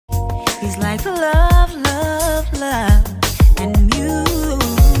like love, love, love, and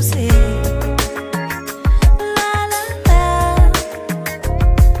music. La la la,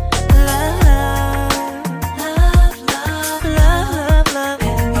 love, love, love, love, love,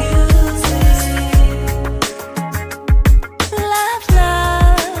 and music. Love,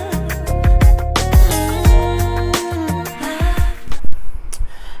 love.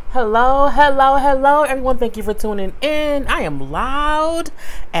 Hello, everyone. Thank you for tuning in. I am loud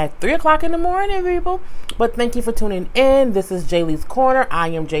at 3 o'clock in the morning, people. But thank you for tuning in. This is Jay Lee's Corner. I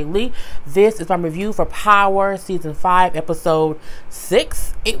am Jay Lee. This is my review for Power Season 5, Episode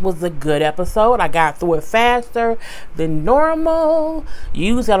 6. It was a good episode. I got through it faster than normal.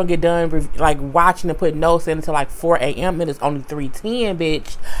 Usually I don't get done like watching and putting notes in until like 4 a.m. It is only 3:10,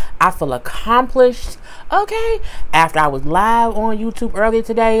 bitch. I feel accomplished. Okay. After I was live on YouTube earlier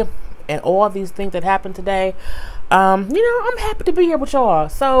today and all these things that happened today, I'm happy to be here with y'all.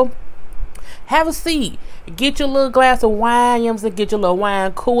 So have a seat. Get your little glass of wine. Get your little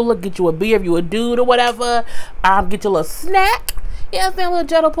wine cooler. Get you a beer if you a dude or whatever. Get your little snack. Yeah, a little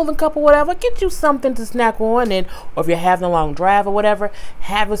Jello pudding cup or whatever. Get you something to snack on, or if you're having a long drive or whatever,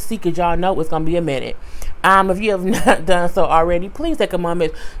 have a seat, because y'all know it's gonna be a minute. If you have not done so already, please take a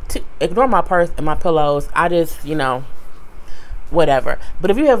moment to ignore my purse and my pillows. I just, whatever.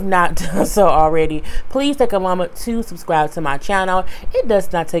 But if you have not done so already, please take a moment to subscribe to my channel. It does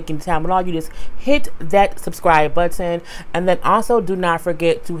not take any time at all. You just hit that subscribe button, and then also do not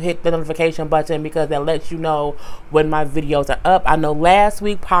forget to hit the notification button, because that lets you know when my videos are up. I know last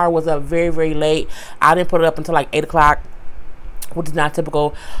week Power was up very, very late. I didn't put it up until like 8 o'clock, which is not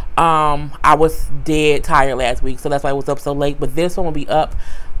typical. I was dead tired last week, so that's why it was up so late. But this one will be up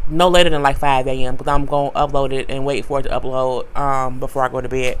no later than like 5 a.m. because I'm going to upload it and wait for it to upload before I go to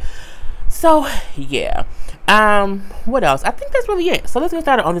bed. So, yeah. What else? I think that's really it. So, let's get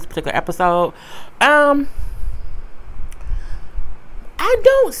started on this particular episode. I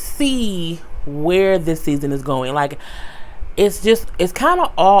don't see where this season is going. Like, it's kind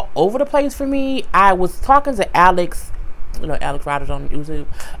of all over the place for me. I was talking to Alex, Alex Rodgers on YouTube.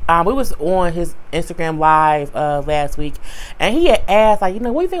 We was on his Instagram live last week, and he had asked, like,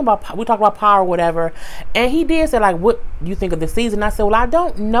 what do you think about, we talked about Power or whatever, and he did say, like, what do you think of the season? I said, well, I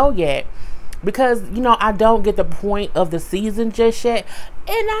don't know yet, because, I don't get the point of the season just yet,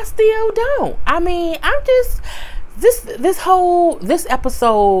 and I still don't. I mean, I'm just, this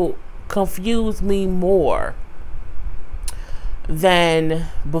episode confused me more than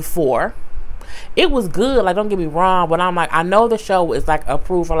before. It was good, like, don't get me wrong, but I'm like, I know the show is like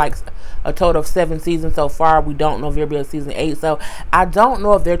approved for like a total of 7 seasons so far. We don't know if there'll be a season 8, so I don't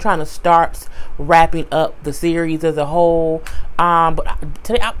know if they're trying to start wrapping up the series as a whole. But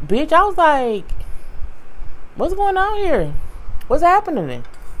today, bitch, I was like, what's going on here? What's happening?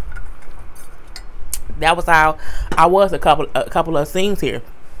 That was how I was a couple of scenes here.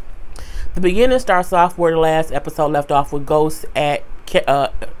 The beginning starts off where the last episode left off, with Ghost at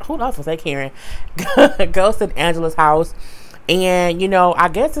who else was that? Karen. Ghost at Angela's house, and I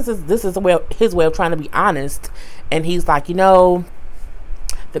guess this is his way of trying to be honest. And he's like, the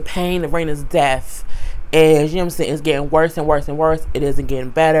pain of Raina's death is, it's getting worse and worse and worse. It isn't getting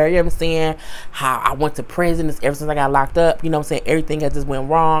better. You know what I'm saying? How I went to prison ever since I got locked up. Everything has just went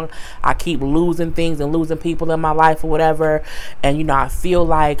wrong. I keep losing things and losing people in my life or whatever. And I feel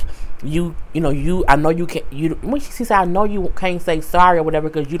like I know you can't, when she said, I know you can't say sorry or whatever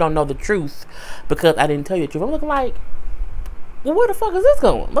because you don't know the truth, because I didn't tell you the truth. I'm looking like, well, where the fuck is this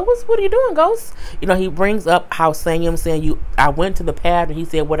going? Like, what are you doing, Ghost? He brings up how I went to the past, and he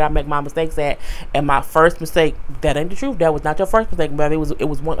said, where did I make my mistakes at? And my first mistake, that ain't the truth. That was not your first mistake, but it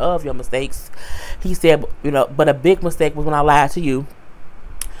was one of your mistakes. He said, but a big mistake was when I lied to you.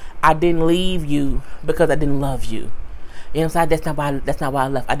 I didn't leave you because I didn't love you. That's not why I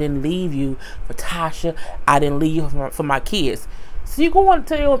left. I didn't leave you for Tasha. I didn't leave you for my kids. So you go on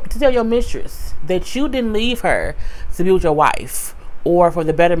to tell your mistress that you didn't leave her to be with your wife or for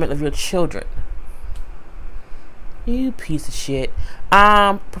the betterment of your children. You piece of shit.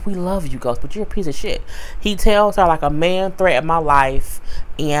 But we love you, Ghost, but you're a piece of shit. He tells her, like, a man threatened my life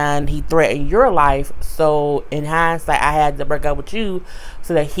and he threatened your life, so in hindsight I had to break up with you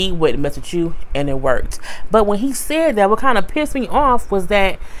so that he wouldn't mess with you, and it worked. But when he said that, what kind of pissed me off was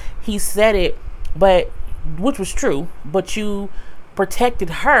that he said it, which was true, but you protected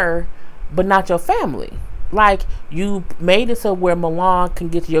her but not your family. Like, you made it so where Milan can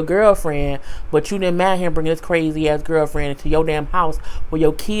get to your girlfriend, but you didn't mind him bringing this crazy ass girlfriend into your damn house where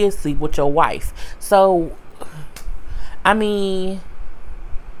your kids sleep with your wife. So, I mean,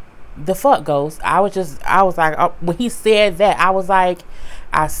 the fuck, Ghost. I was like, when he said that, I was like,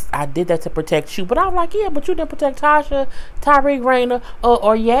 I did that to protect you. But I'm like, yeah, but you didn't protect Tasha, Tyreek, Raina,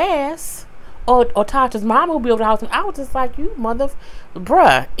 or Yas, or Tasha's mom who'll be over the house. And I was just like, you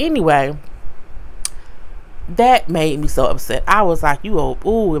bruh. Anyway, that made me so upset. I was like, it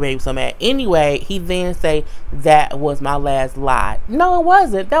made me so mad. Anyway, he then say that was my last lie. No, it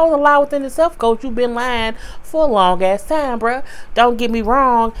wasn't. That was a lie within itself, coach. You've been lying for a long ass time, bruh. Don't get me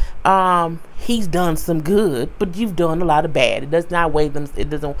wrong. He's done some good, but you've done a lot of bad. It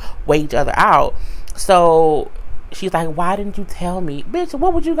doesn't weigh each other out. So she's like, why didn't you tell me? Bitch,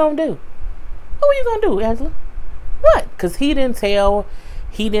 what were you gonna do? What were you gonna do, Angela? What? Because he didn't tell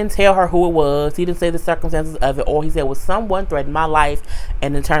her who it was. He didn't say the circumstances of it. Or he said, well, someone threatened my life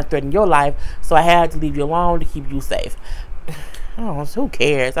and in turn threatened your life. So I had to leave you alone to keep you safe. Oh, who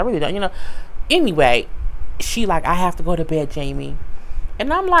cares? I really don't, Anyway, she like, I have to go to bed, Jamie.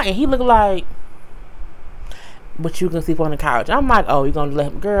 And I'm like, and he looked like, but you can sleep on the couch. I'm like, oh, you're going to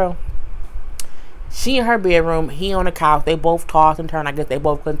let him, girl. She in her bedroom, he on the couch. They both tossed and turned. I guess they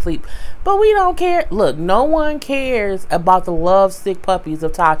both couldn't sleep. But we don't care. Look, no one cares about the lovesick puppies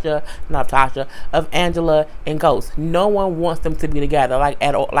of of Angela and Ghost. No one wants them to be together, like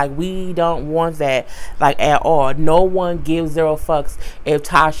at all. Like, we don't want that, like, at all. No one gives zero fucks if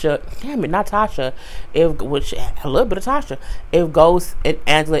a little bit of Tasha, if Ghost and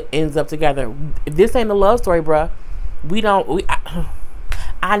Angela ends up together. This ain't a love story, bruh.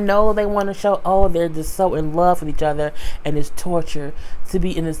 I know they want to show, they're just so in love with each other and it's torture to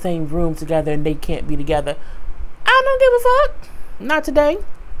be in the same room together and they can't be together. I don't give a fuck. Not today.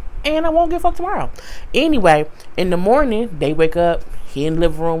 And I won't give a fuck tomorrow. Anyway, in the morning, they wake up. He in the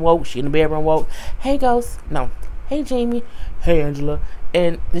living room woke. She in the bedroom woke. Hey, Ghost. No. Hey, Jamie. Hey, Angela.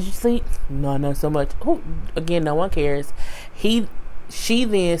 And did you sleep? No, not so much. Again, no one cares. She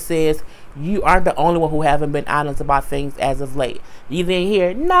then says, you aren't the only one who haven't been honest about things as of late. You then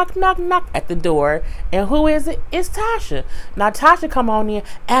hear knock, knock, knock at the door. And who is it? It's Tasha. Now Tasha come on in.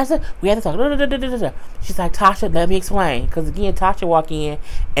 We had to talk. She's like, Tasha, let me explain. Because again, Tasha walk in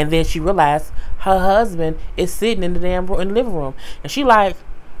and then she realized her husband is sitting in the living room. And she like,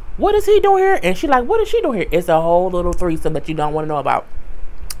 what is he doing here? And she like, what is she doing here? It's a whole little threesome that you don't want to know about.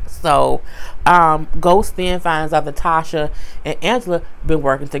 So, Ghost then finds out that Tasha and Angela been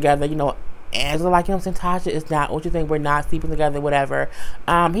working together. Angela like, Tasha, it's not what you think. We're not sleeping together, whatever.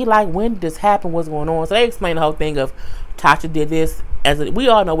 He like, when did this happen? What's going on? So they explain the whole thing of Tasha did this. We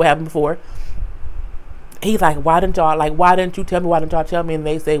all know what happened before. He's like, why didn't you tell me? Why didn't y'all tell me? And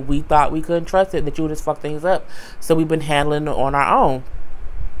they say, we thought we couldn't trust it, that you would just fuck things up. So we've been handling it on our own.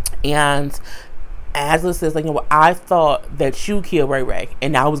 And Angela says, I thought that you killed Ray Ray,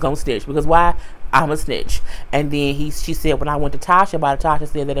 and I was gonna snitch because why? I'm a snitch. And then she said, when I went to Tasha about it, Tasha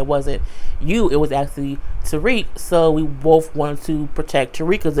said that it wasn't you, it was actually Tariq. So we both wanted to protect Tariq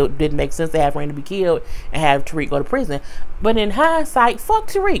because it didn't make sense to have Raina be killed and have Tariq go to prison. But in hindsight, fuck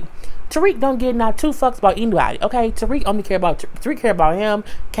Tariq. Tariq don't get not two fucks about anybody. Okay, Tariq only care about him,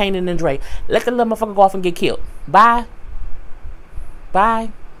 Kanan, and Dre. Let the little motherfucker go off and get killed. Bye.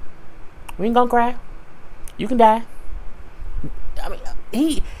 We ain't gonna cry. You can die. I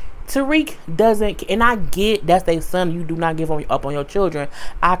mean, Tariq doesn't, and I get that's their son. You do not give up on your children.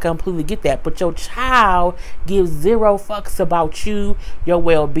 I completely get that. But your child gives zero fucks about you, your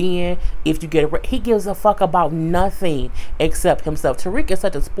well-being. If you get he gives a fuck about nothing except himself. Tariq is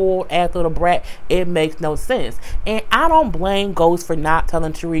such a spoiled ass little brat. It makes no sense. And I don't blame Ghost for not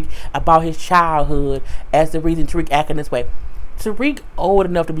telling Tariq about his childhood as the reason Tariq acting this way. Tariq old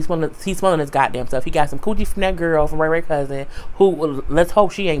enough to be smelling his goddamn stuff. He got some coochie from that girl, from Ray Ray cousin, who, let's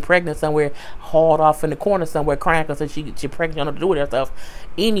hope she ain't pregnant somewhere, hauled off in the corner somewhere crying because she pregnant, don't know what to do with her stuff.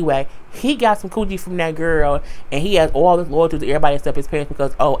 Anyway, he got some coochie from that girl, and he has all this loyalty to everybody except his parents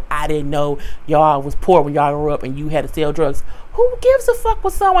because, I didn't know y'all was poor when y'all grew up and you had to sell drugs. Who gives a fuck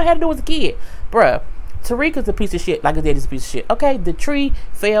what someone had to do as a kid? Bruh. Tariq is a piece of shit, like his daddy's a piece of shit. Okay, the tree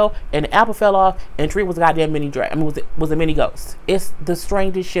fell and the apple fell off, and Tariq was a goddamn mini dragon. Was a mini ghost. It's the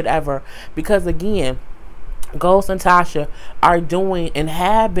strangest shit ever. Because again, Ghost and Tasha are doing and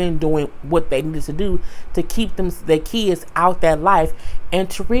have been doing what they needed to do to keep their kids out that life, and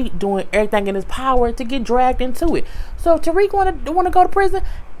Tariq doing everything in his power to get dragged into it. So if Tariq want to go to prison,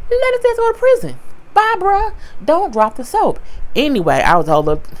 let his ass go to prison. Bye, bruh. Don't drop the soap. Anyway, I was a whole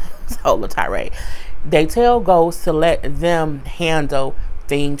little tirade. They tell Ghost to let them handle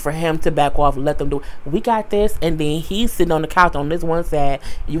things, for him to back off, let them do it. We got this. And then he's sitting on the couch on this one side.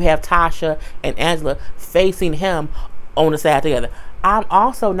 You have Tasha and Angela facing him on the side together. I'm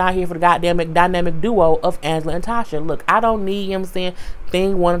also not here for the goddamn dynamic duo of Angela and Tasha. Look, I don't need, you know what I'm saying,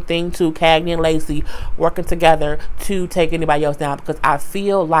 thing one, thing two, Cagney and Lacey working together to take anybody else down, because I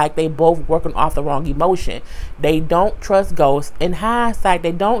feel like they both working off the wrong emotion. They don't trust Ghost. In hindsight,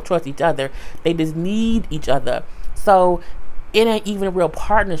 they don't trust each other. They just need each other. So it ain't even a real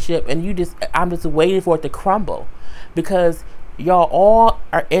partnership, and I'm just waiting for it to crumble, because y'all all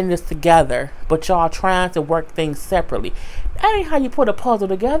are in this together, but y'all trying to work things separately. That ain't how you put a puzzle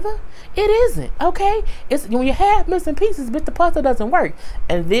together. It isn't, okay? It's when you have missing pieces, but the puzzle doesn't work.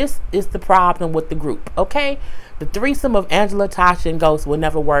 And this is the problem with the group, okay? The threesome of Angela, Tasha, and Ghost will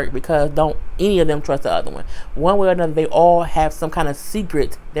never work, because don't any of them trust the other one. One way or another, they all have some kind of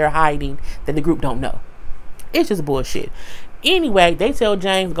secret they're hiding that the group don't know. It's just bullshit. Anyway, they tell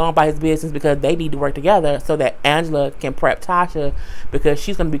James go on by his business because they need to work together so that Angela can prep Tasha, because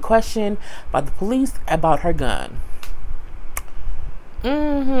she's going to be questioned by the police about her gun.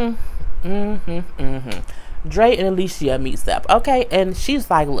 Dre and Alicia meets up, okay? And she's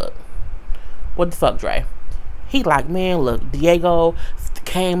like, look, what the fuck, Dre? He like, man, look, Diego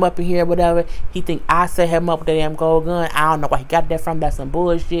came up in here, whatever. He think I set him up with that damn gold gun. I don't know where he got that from. That's some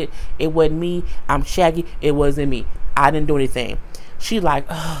bullshit. It wasn't me. I'm Shaggy. It wasn't me. I didn't do anything. She's like,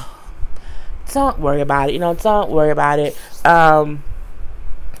 oh, don't worry about it. Don't worry about it. I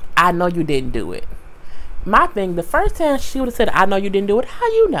know you didn't do it. My thing, the first time she would have said, I know you didn't do it. How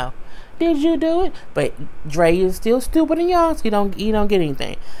you know? Did you do it? But Dre is still stupid and young, so you don't get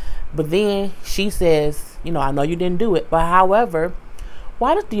anything. But then she says, I know you didn't do it. But however,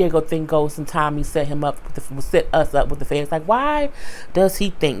 why does Diego think Ghost and Tommy set us up with the feds? Like, why does he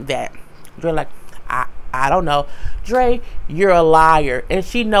think that? Dre like, I don't know. Dre, you're a liar. And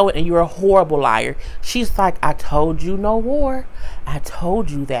she know it, and you're a horrible liar. She's like, I told you no war. I told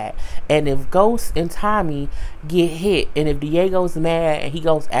you that. And if Ghost and Tommy get hit, and if Diego's mad and he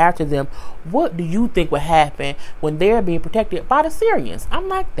goes after them, what do you think would happen when they're being protected by the Syrians? I'm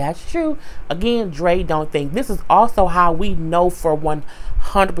like, that's true. Again, Dre don't think. This is also how we know for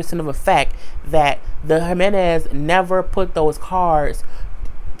 100% of a fact that the Jimenez never put those cards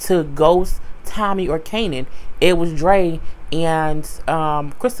to Ghost, Tommy, or Kanan. It was Dre and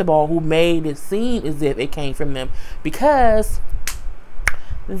Cristobal who made it seem as if it came from them, because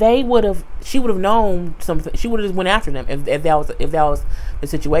she would have known something. She would have just went after them if that was the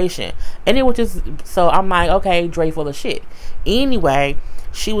situation. And it was just, so I'm like, okay, Dre full of shit. Anyway,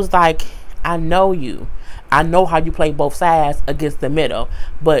 she was like, I know you. I know how you play both sides against the middle,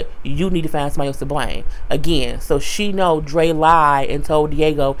 but you need to find somebody else to blame. Again, so she know Dre lied and told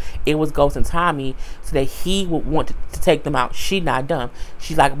Diego it was Ghost and Tommy so that he would want to take them out. She not dumb.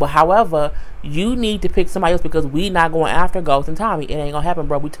 She's like, but however, you need to pick somebody else, because we not going after Ghost and Tommy. It ain't gonna happen,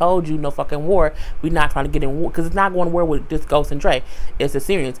 bro. We told you no fucking war. We not trying to get in war, because it's not going to war with just Ghost and Dre. It's the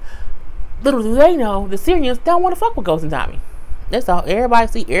Syrians. Little do they know, the Syrians don't want to fuck with Ghost and Tommy. That's all. Everybody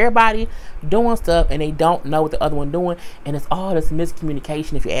see everybody doing stuff, and they don't know what the other one doing, and it's all this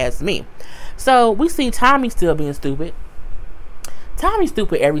miscommunication, if you ask me. So we see Tommy still being stupid. Tommy's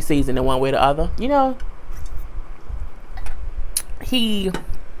stupid every season in one way or the other. He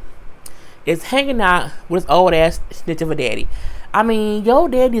is hanging out with his old ass snitch of a daddy. I mean, your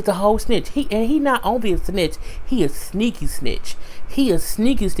daddy is a whole snitch. He not only a snitch, he is sneaky snitch. He is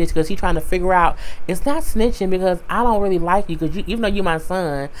sneaky snitch because he trying to figure out, it's not snitching because I don't really like you, because even though you my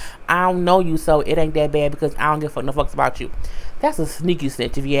son, I don't know you, so it ain't that bad because I don't give no fucks about you. That's a sneaky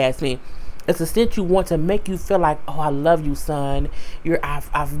snitch, if you ask me. It's a snitch you want to make you feel like, oh, I love you, son.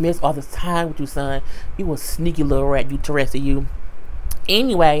 I've missed all this time with you, son. You a sneaky little rat, you Teresa, you.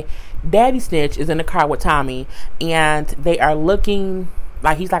 Anyway, Daddy Snitch is in the car with Tommy, and they are looking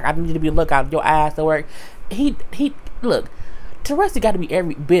like, he's like, I need you to be a lookout. Your eyes to work. He look. Teresa got to be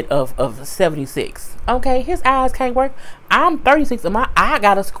every bit of 76. Okay, his eyes can't work. I'm 36 and I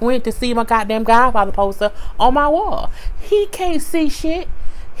got to squint to see my goddamn Godfather poster on my wall. He can't see shit.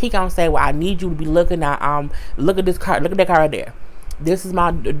 He gonna say, well, I need you to be looking at look at this car, look at that car right there. This is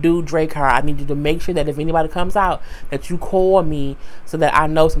my dude Dre car. I need you to make sure that if anybody comes out, that you call me so that I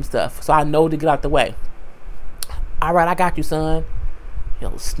know some stuff, so I know to get out the way. All right, I got you, son.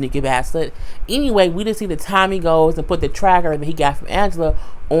 Sneaky bastard. Anyway, we just see that Tommy goes and put the tracker that he got from Angela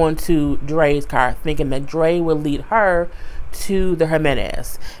onto Dre's car, thinking that Dre will lead her to the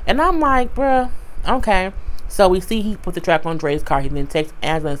Jimenez. And I'm like, bruh, okay. So we see he put the tracker on Dre's car. He then texts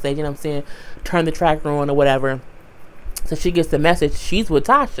Angela and says, you know what I'm saying, turn the tracker on or whatever. So she gets the message. She's with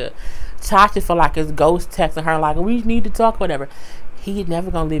Tasha. Tasha feel like it's Ghost texting her like, we need to talk, whatever. he's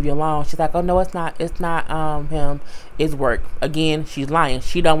never gonna leave you alone. She's like, oh no, it's not him, it's work. Again, she's lying.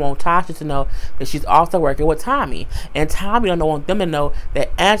 She don't want Tasha to know that she's also working with Tommy, and Tommy don't want them to know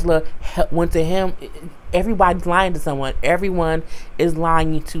that Angela went to him. Everybody's lying to someone. Everyone is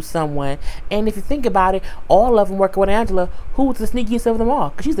lying to someone. And if you think about it, all of them working with Angela. Who's the sneakiest of them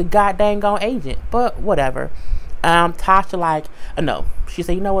all? Because she's a goddamn gone agent. But whatever. Tasha no. She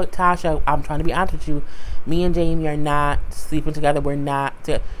said, you know what, Tasha, I'm trying to be honest with you. Me and Jamie are not sleeping together. We're not.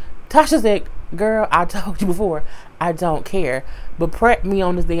 Tasha said, girl, I told you before, I don't care. But prep me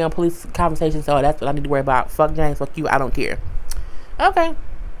on this damn police conversation, so that's what I need to worry about. Fuck James, fuck you, I don't care. Okay.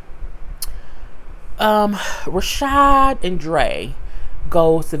 Rashad and Dre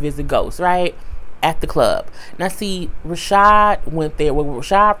goes to visit Ghost, right? At the club. Now see, Rashad went there. When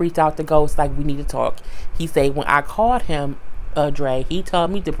Rashad reached out to Ghost, like, we need to talk. He said, when I called him, Dre, he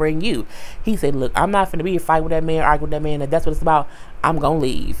told me to bring you. He said, look, I'm not finna be a fight with that man, argue with that man, if that's what it's about, I'm gonna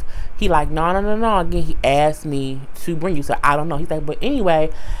leave. He like, no. Again, he asked me to bring you, so I don't know. He's like, but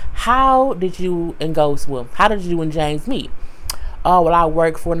anyway, how did you and Ghost, how did you and James meet? Oh, well, I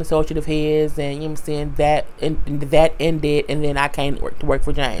work for an associate of his, and you know what I'm saying, that ended, and then I came to work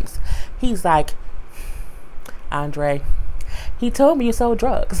for James. He's like, Andre, he told me you sold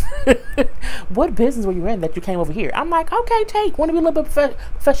drugs. What business were you in that you came over here? I'm like, okay, Tate, want to be a little bit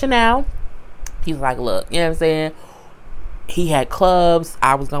professional? He's like, look, you know what I'm saying? He had clubs.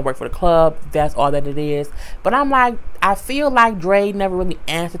 I was going to work for the club. That's all that it is. But I'm like, I feel like Dre never really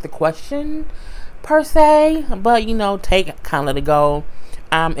answered the question per se, but you know, Tate kind of let it go.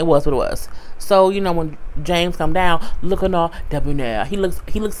 It was what it was. So you know, when James come down, looking all debonair, he looks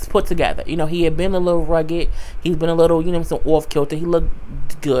put together. You know, he had been a little rugged. He's been a little, you know, some off kilter. He looked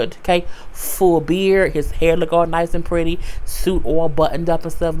good. Okay, full beard. His hair look all nice and pretty. Suit all buttoned up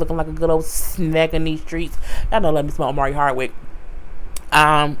and stuff, looking like a good old snag in these streets. Y'all know, let me smell Amari Hardwick.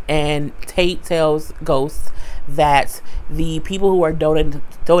 And Tate tells Ghost that the people who are donating,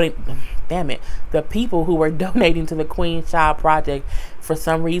 the people who were donating to the Queen Child Project for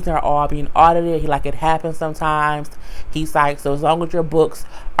some reason are all being audited. He like, it happens sometimes. He's like, so as long as your books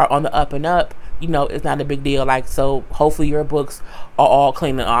are on the up and up, you know, it's not a big deal. Like, so hopefully your books are all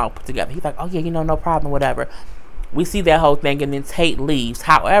clean and all put together. He's like, oh yeah, you know, no problem, whatever. We see that whole thing, and then Tate leaves.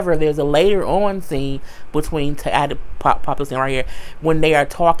 However, there's a later on scene between, I had to pop this in right here, when they are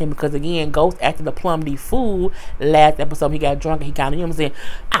talking, because again, Ghost acted a plumby fool last episode. He got drunk and he kind of, you know what I'm saying,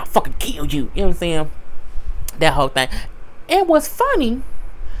 I'll fucking kill you. You know what I'm saying? That whole thing. It was funny.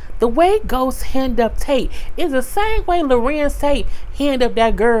 The way Ghost hand up Tate is the same way Lorenz Tate hand up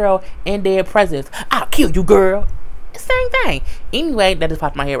that girl in their presence. I'll kill you, girl. Same thing. Anyway, that just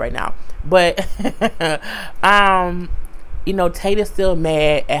popped my head right now. But you know, Tate is still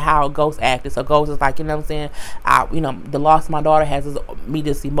mad at how Ghost acted. So Ghost is like, you know what I'm saying, you know, the loss of my daughter has me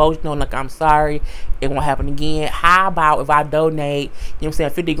this emotional, like, I'm sorry, it won't happen again. How about if I donate, you know what I'm saying,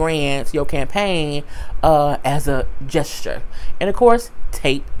 50 grand to your campaign as a gesture? And of course,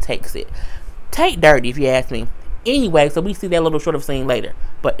 Tate takes it. Tate dirty, if you ask me. Anyway, so we see that little short of scene later.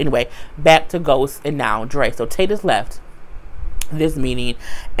 But anyway, back to Ghost and now Dre. So Tate is left this meeting,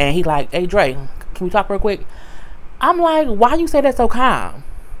 and he like, hey Dre, can we talk real quick? I'm like, why you say that so calm?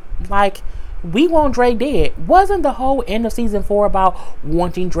 Like, we want Dre dead. Wasn't the whole end of season 4 about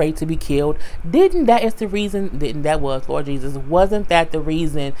wanting Dre to be killed? Wasn't that the reason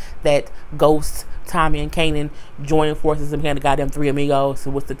that Ghost, Tommy, and Kanan joined forces and became the goddamn three amigos?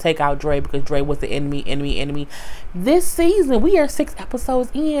 Was to take out Dre because Dre was the enemy. This season, we are 6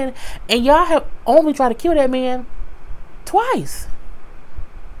 episodes in, and y'all have only tried to kill that man twice.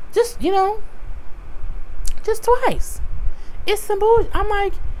 Just, you know, just twice. It's some bullshit. I'm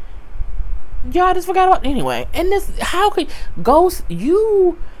like, y'all just forgot about anyway. And this, how could Ghost,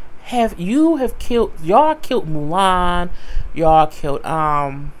 you have killed, y'all killed Mulan, y'all killed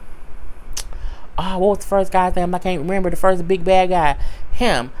what was the first guy's name? I can't remember. The first big bad guy,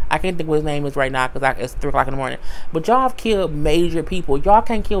 him. I can't think what his name is right now because it's 3 o'clock in the morning. But y'all have killed major people. Y'all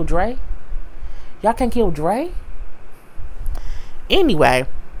can't kill Dre. Y'all can't kill Dre. Anyway,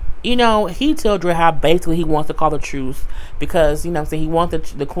 you know, he told Dre how basically he wants to call the truce because, you know what I'm saying, he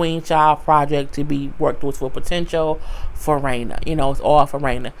wants the Queen Child Project to be worked towards full potential for Raina. You know, it's all for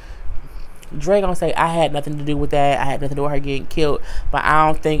Raina. Dre gonna say, I had nothing to do with that. I had nothing to do with her getting killed. But I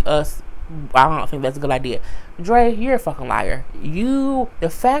don't think that's a good idea. Dre, you're a fucking liar. The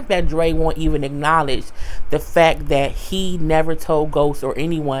fact that Dre won't even acknowledge the fact that he never told Ghost or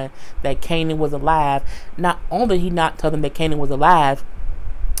anyone that Kanan was alive. Not only did he not tell them that Kanan was alive,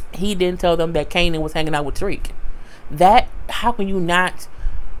 he didn't tell them that Kanan was hanging out with Tariq. How can you not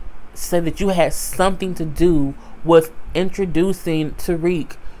say that you had something to do with introducing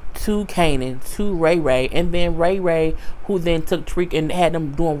Tariq to Kanan, to Ray Ray, and then Ray Ray, who then took Tariq and had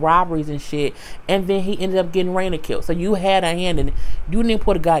them doing robberies and shit, and then he ended up getting Raina killed. So you had a hand in it. You didn't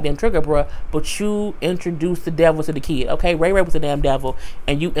put a goddamn trigger, bruh, but you introduced the devil to the kid. Okay, Ray Ray was a damn devil,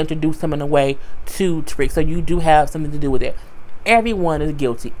 and you introduced him in a way to Tariq. So you do have something to do with it. Everyone is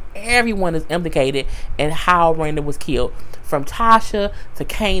guilty. Everyone is implicated in how Raina was killed. From Tasha to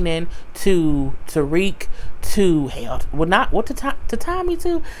Kanan to Tariq to hell. Well, not what to Tommy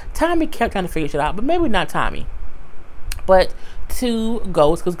too. Tommy kept trying to figure shit out, but maybe not Tommy. But to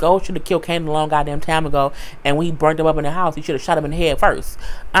Ghost, because Ghost should have killed Kanan a long goddamn time ago, and when he burnt him up in the house, he should have shot him in the head first.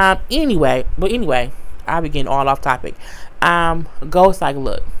 Anyway, I'll be getting all off topic. Ghost like,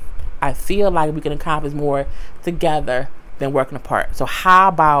 look, I feel like we can accomplish more together than working apart. So how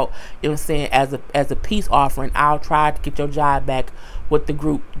about, you know what I'm saying, as a peace offering, I'll try to get your job back with the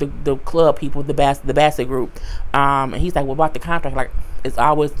group, the club people, the Bassett group. And he's like, well, about the contract, like, it's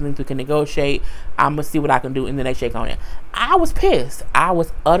always things we can negotiate. I'm gonna see what I can do, and then they shake on it. I was pissed. I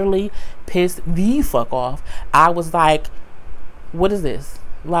was utterly pissed the fuck off. I was like, what is this?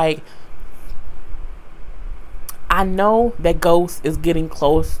 Like, I know that Ghost is getting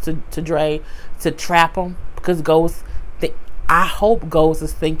close to Dre to trap him, because Ghost, I hope Ghost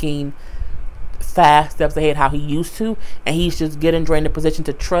is thinking 5 steps ahead how he used to, and he's just getting Dre in the position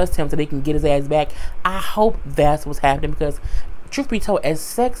to trust him so they can get his ass back. I hope that's what's happening, because truth be told, as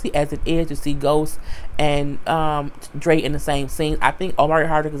sexy as it is to see Ghost and Dre in the same scene, I think Omari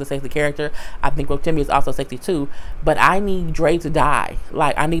Hardwick is a sexy character. I think Rotimi is also sexy too, but I need Dre to die.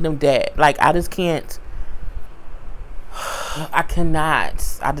 Like, I need him dead. Like, I just can't. I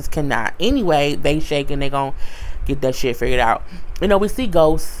just cannot. Anyway, they shaking. They gonna get that shit figured out. You know, we see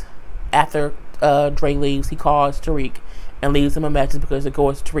Ghost after Dre leaves. He calls Tariq and leaves him a message, because of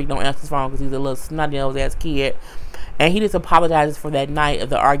course Tariq don't answer his phone because he's a little snotty nose ass kid. And he just apologizes for that night of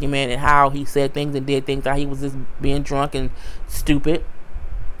the argument and how he said things and did things, how he was just being drunk and stupid.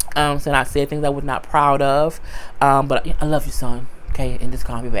 So I said things I was not proud of. But I love you, son. Okay, and just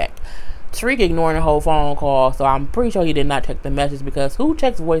call me back. Tariq ignoring the whole phone call, so I'm pretty sure he did not check the message, because who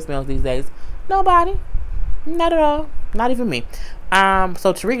checks voicemails these days? Nobody. Not at all. Not even me.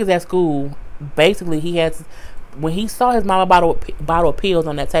 So Tariq is at school. Basically, when he saw his mama bottle of pills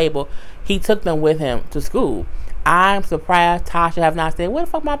on that table, he took them with him to school. I'm surprised Tasha have not said, where the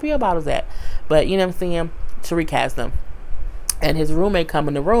fuck my pill bottles at? But you know what I'm saying? Tariq has them. And his roommate come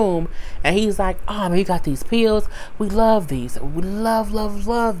in the room, and he's like, oh man, you got these pills. We love these. We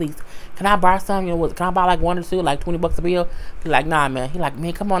love these. Can I buy some? You know what? Can I buy like 1 or 2, like $20 a pill? He's like, nah, man. He's like,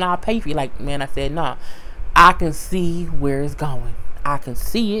 man, come on, I'll pay for you. Like, man, I said, nah. I can see where it's going. I can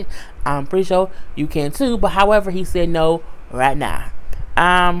see it. I'm pretty sure you can too. But however, he said no right now.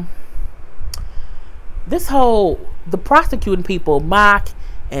 The prosecuting people, Mock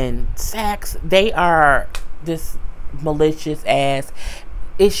and Sachs, they are this malicious ass.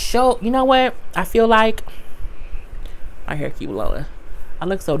 It show, you know what? I feel like my hair keep blowing. I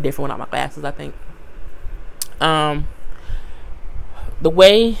look so different without my glasses, I think. The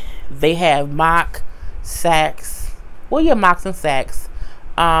way they have Mock, Sachs, Mox and Sachs,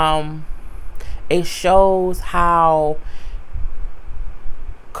 it shows how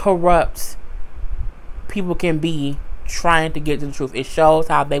corrupt people can be trying to get to the truth. It shows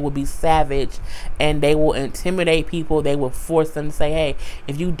how they will be savage and they will intimidate people. They will force them to say, hey,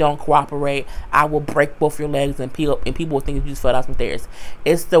 if you don't cooperate, I will break both your legs, and people will think you just fell down some stairs.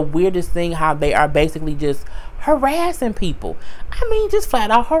 It's the weirdest thing how they are basically just harassing people. I mean, just flat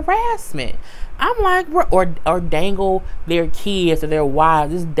out harassment. I'm like, or dangle their kids or their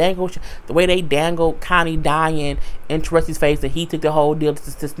wives. Just dangle the way they dangled Connie dying in Teresa's face, and he took the whole deal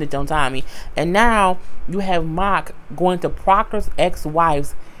to snitch on Tommy. And now you have Mock going to Proctor's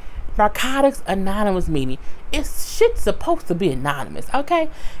ex-wife's Narcotics Anonymous meeting. Shit's supposed to be anonymous, okay?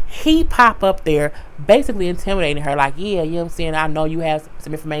 He pop up there basically intimidating her, like, yeah, you know what I'm saying? I know you have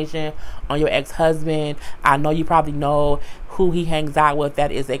some information on your ex-husband. I know you probably know who he hangs out with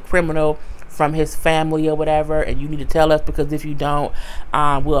that is a criminal from his family or whatever, and you need to tell us, because if you don't,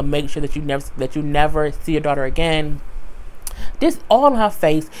 we'll make sure that you never see your daughter again. This all in her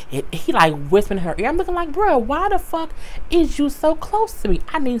face. He like whispering in her ear. I'm looking like, bro, why the fuck is you so close to me?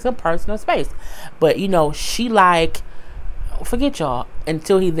 I need some personal space. But you know, she like, forget y'all.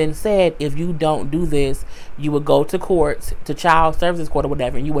 Until he then said, if you don't do this, you will go to court, to child services court or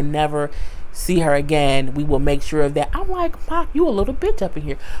whatever, and you will never see her again. We will make sure of that. I'm like, Pop, you a little bitch up in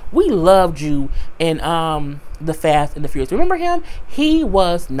here. We loved you in The Fast and the Furious. Remember him? He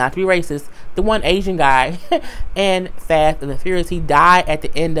was, not to be racist, the one Asian guy in Fast and the Furious. He died at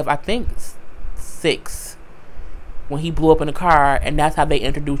the end of, I think, 6. when he blew up in the car, and that's how they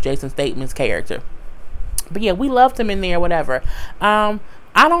introduced Jason Statham character. But yeah, we loved him in there, whatever. I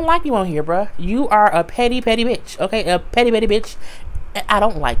don't like you on here, bruh. You are a petty bitch, okay? A petty bitch. I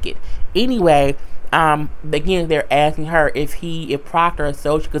don't like it. Anyway, again, they're asking her if Proctor is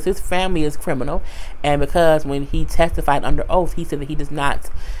social, because his family is criminal, and because when he testified under oath, he said that he does not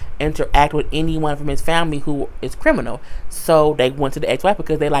interact with anyone from his family who is criminal. So they went to the ex-wife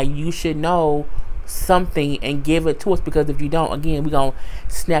because they're like, you should know something and give it to us, because if you don't, again, we're gonna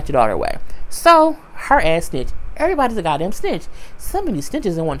snatch your daughter away. So her ass snitch. Everybody's a goddamn snitch. So many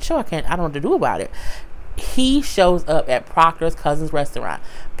snitches in one show. I don't know what to do about it. He shows up at Proctor's cousin's restaurant.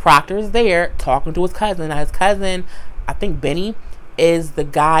 Proctor's there talking to his cousin. Now his cousin, I think Benny, is the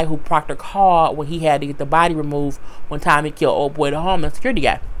guy who Proctor called when he had to get the body removed one time he killed old boy, the homeland security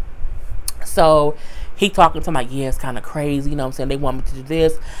guy. So he talking to him like, yeah, it's kind of crazy, you know what I'm saying? They want me to do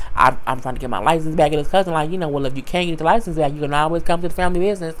this. I'm trying to get my license back. And his cousin like, you know, well, if you can't get the license back, you can always come to the family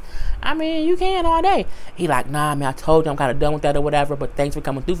business. I mean, you can all day. He like, nah, man, I told you I'm kind of done with that or whatever, but thanks for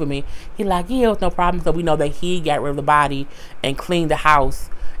coming through for me. He like, yeah, it was no problem. So we know that he got rid of the body and cleaned the house.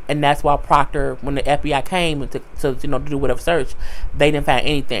 And that's why Proctor, when the FBI came to you know, to do whatever search, they didn't find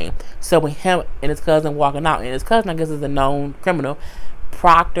anything. So when him and his cousin walking out, and his cousin, I guess, is a known criminal,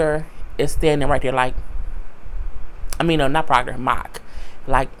 Proctor is standing right there like, I mean, no, not Proctor, Mock.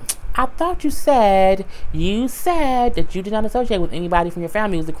 Like, I thought you said that you did not associate with anybody from your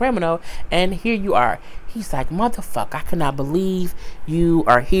family who's a criminal, and here you are. He's like, motherfucker, I cannot believe you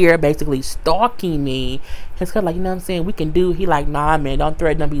are here, basically stalking me. His cousin like, you know what I'm saying, we can do. He like, nah, man, don't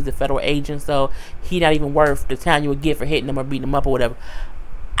threaten him. He's a federal agent, so he not even worth the time you would get for hitting him or beating him up or whatever.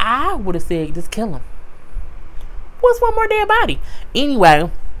 I would have said, just kill him. What's one more dead body?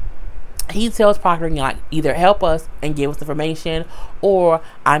 Anyway, he tells Proctor, like, either help us and give us information, or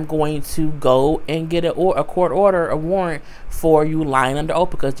I'm going to go and get a court order, a warrant for you lying under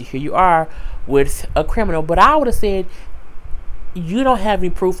oath, because here you are with a criminal. But I would have said, you don't have any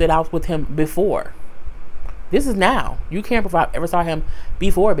proof that I was with him before. This is now. You can't prove I ever saw him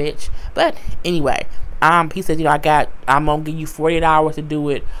before, bitch. But anyway, he says, you know, I'm gonna give you 48 hours to do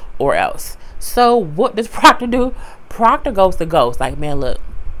it or else. So what does Proctor do? Proctor goes to Ghost, like, man, look,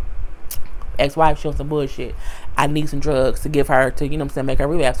 ex-wife showing some bullshit. I need some drugs to give her to, you know what I'm saying, make her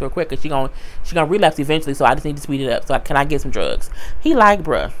relapse real quick, because she gonna relapse eventually, so I just need to speed it up. So can I get some drugs? He like,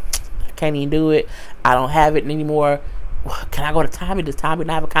 bruh, I can't even do it. I don't have it anymore. Can I go to Tommy? Does Tommy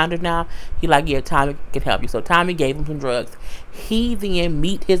not have a contact now? He like, yeah, Tommy can help you. So Tommy gave him some drugs. He then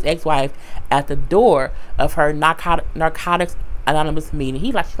meet his ex-wife at the door of her narcotics anonymous meeting.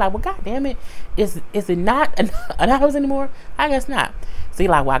 She's like, well, god damn it, is it not anonymous anymore? I guess not. So he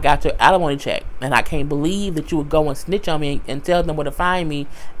like, well, I got your alimony check, and I can't believe that you would go and snitch on me and tell them where to find me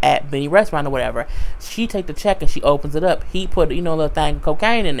at Benny restaurant or whatever. She take the check and she opens it up. He put, you know, a little thing of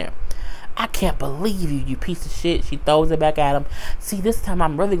cocaine in there. I can't believe you piece of shit. She throws it back at him. See, this time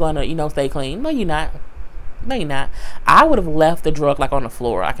I'm really gonna, you know, stay clean. No, you're not. No, you're not. I would have left the drug like on the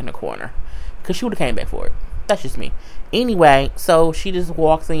floor, like in the corner, because she would have came back for it. That's just me. Anyway, so she just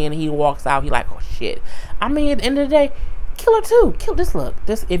walks in, he walks out. He like, oh shit. I mean, at the end of the day, kill her too. Kill this. Look,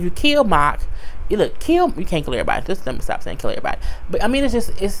 this. If you kill Mock, you can't kill everybody. Just let me stop saying kill everybody. But I mean,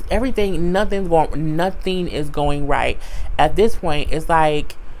 it's everything. Nothing is going right at this point. It's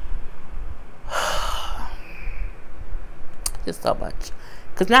like just so much.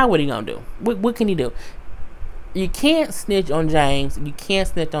 Because now what are you gonna do? What can you do? You can't snitch on James. You can't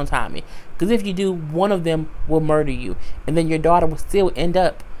snitch on Tommy. Because if you do, one of them will murder you, and then your daughter will still end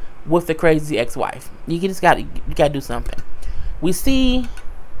up with the crazy ex-wife. You gotta do something. We see.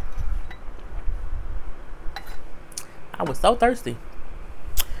 I was so thirsty.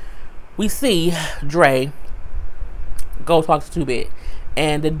 We see Dre go talk to 2-Bit.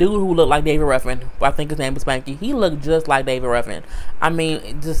 And the dude who looked like David Ruffin, I think his name is Spanky, he looked just like David Ruffin. I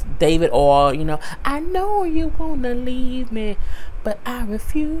mean, just David Orr, you know. I know you wanna leave me, but I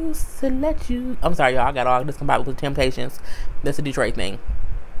refuse to let you. I'm sorry, y'all. I got all this come out with the Temptations. That's a Detroit thing.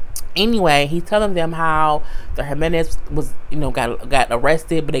 Anyway, he's telling them how the Jimenez was, you know, got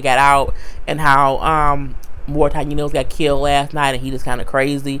arrested, but they got out, and how Morton, you know, got killed last night, and he just kind of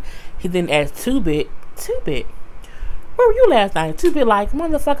crazy. He then asked 2-Bit, where were you last night? 2-Bit like,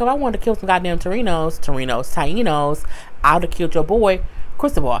 motherfucker, if I wanted to kill some goddamn Tainos, I would have killed your boy,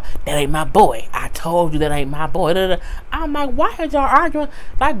 Cristobal. That ain't my boy. I told you that ain't my boy. I'm like, why are y'all arguing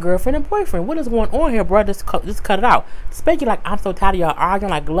like girlfriend and boyfriend? What is going on here, bro? Just cut it out. Speaking like, I'm so tired of y'all arguing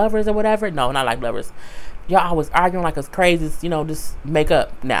like lovers or whatever. No, not like lovers. Y'all always arguing like it's crazy. You know, just make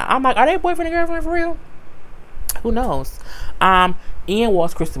up now. I'm like, are they boyfriend and girlfriend for real? Who knows? Ian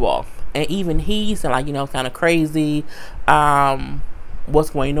was Cristobal. And even he said, like, kind of crazy. What's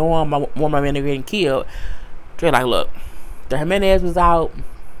going on? One of my men are getting killed. Dre like, look, the Jimenez was out.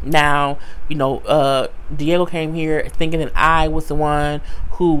 Now, Diego came here thinking that I was the one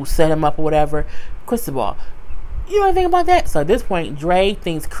who set him up or whatever. Cristobal, you know anything about that? So at this point, Dre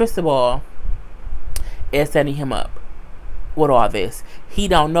thinks Cristobal is setting him up with all this. He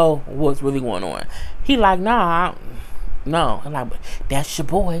don't know what's really going on. He like, nah, no. I'm like, that's your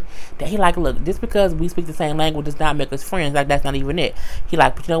boy. He like, look, just because we speak the same language does not make us friends. Like, that's not even it. He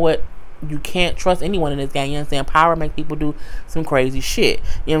like, but you know what? You can't trust anyone in this game. You know what I'm saying? Power makes people do some crazy shit.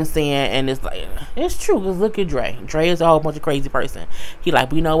 You know what I'm saying? And it's like, it's true. Because look at Dre. Dre is a whole bunch of crazy person. He like,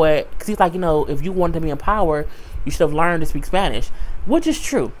 but you know what? Because he's like, if you wanted to be in power, you should have learned to speak Spanish. Which is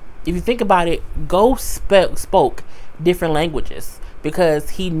true. If you think about it, Ghost spoke different languages.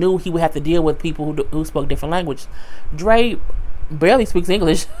 Because he knew he would have to deal with people who spoke different languages. Dre barely speaks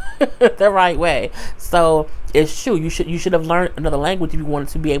English the right way. So it's true. You should have learned another language if you wanted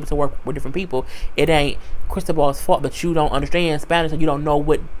to be able to work with different people. It ain't Cristobal's fault that you don't understand Spanish and you don't know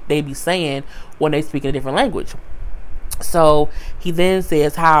what they be saying when they speak in a different language. So he then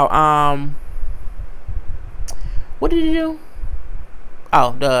says how what did he do?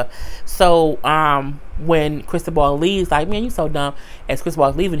 So when Cristobal leaves, like, man, you so dumb. As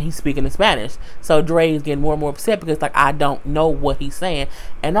Cristobal's leaving, he's speaking in Spanish. So Dre is getting more and more upset because, like, I don't know what he's saying.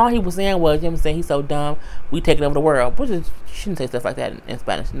 And all he was saying was, you know what I'm saying, he's so dumb, we taking over the world. Which is, you shouldn't say stuff like that in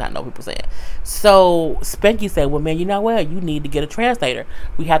Spanish and not know what people saying. So Spanky said, well, man, you know what? You need to get a translator.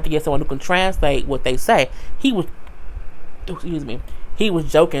 We have to get someone who can translate what they say. He was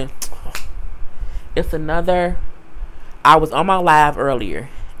joking. It's another... I was on my live earlier,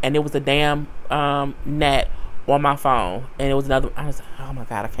 and it was a damn net on my phone, and it was another. I was like, oh my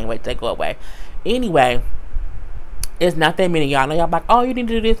god, I can't wait to go away. Anyway, it's not that many y'all. I know y'all like, oh, you need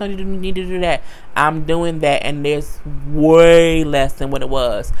to do this, no, you need to do that. I'm doing that, and there's way less than what it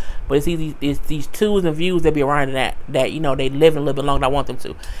was. But it's these twos and views that be around that they live a little bit longer than I want them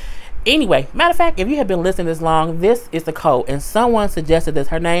to. Anyway, matter of fact, if you have been listening this long, this is the code, and someone suggested this.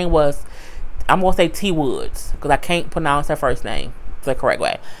 Her name was, I'm going to say T Woods, because I can't pronounce her first name the correct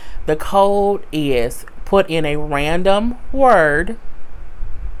way. The code is put in a random word,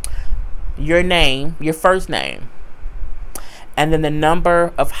 your name, your first name, and then the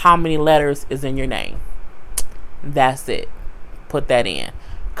number of how many letters is in your name. That's it. Put that in.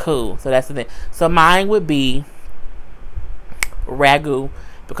 Cool. So that's the thing. So mine would be ragu,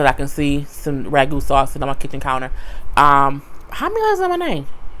 because I can see some ragu sauce on my kitchen counter. How many letters in my name?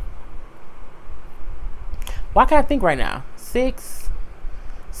 Why can't I think right now? 6.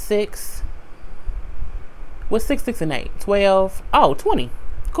 What's 6, 6, and 8? 12. Oh, 20.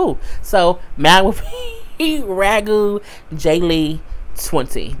 Cool. So mine would be Ragu J Lee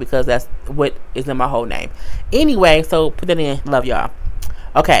 20, because that's what is in my whole name. Anyway, so put that in. Love y'all.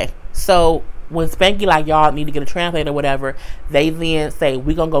 Okay, so when Spanky like, y'all need to get a translator or whatever, they then say,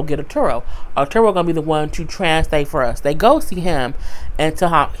 we gonna go get Arturo. Arturo gonna be the one to translate for us. They go see him and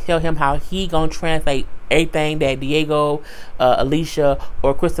tell him how he gonna translate everything that Diego, Alicia,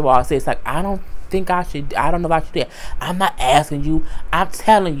 or Cristobal says. Like, I don't know if I should do that. I'm not asking you, I'm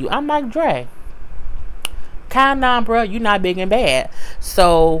telling you. I'm like, Dre, calm down, bro. You're not big and bad.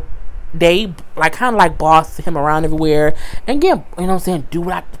 So they kind of boss him around everywhere, and again, you know what I'm saying, do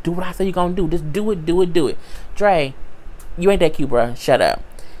what I say you're gonna do. Just do it. Dre, you ain't that cute, bro. Shut up.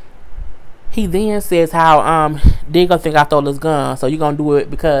 He then says how Diego think I stole his gun, so you gonna do it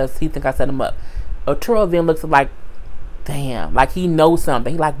because he think I set him up. Arturo then looks like, damn, like he knows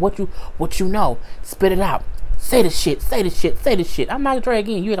something. He like, what you know? Spit it out. Say the shit. I'm like, Dre,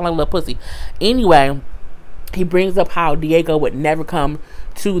 again, you acting like a little pussy. Anyway, he brings up how Diego would never come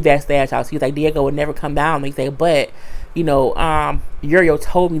to that stash house. He's like, Diego would never come down. He said, but Uriel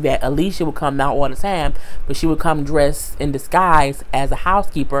told me that Alicia would come down all the time, but she would come dressed in disguise as a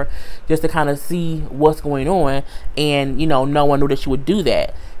housekeeper just to kind of see what's going on, and no one knew that she would do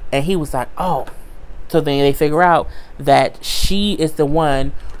that. And he was like, oh. So then they figure out that she is the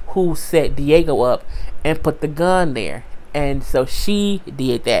one who set Diego up and put the gun there, and so she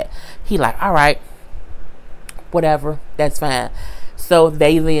did that. He like, all right, whatever, that's fine. So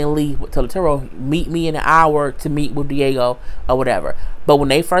they then leave with Arturo, meet me in an hour to meet with Diego or whatever. But when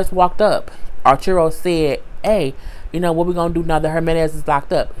they first walked up, Arturo said, hey, what we gonna do now that Jimenez is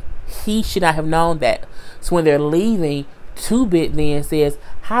locked up? He should not have known that. So when they're leaving, Two-Bit then says,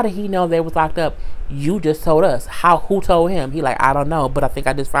 how did he know they was locked up? You just told us. Who told him? He like, I don't know, but I think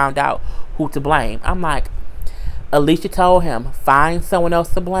I just found out who to blame. I'm like, Alicia told him, find someone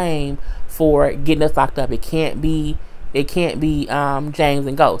else to blame for getting us locked up. It can't be it can't be James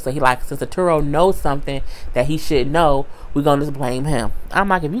and Ghost. So he like, since Arturo knows something that he should know, we're gonna just blame him. I'm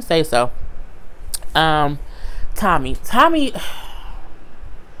like, if you say so. Tommy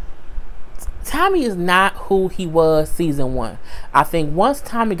is not who he was season 1. I think once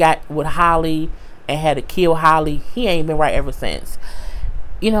Tommy got with Holly and had to kill Holly, he ain't been right ever since.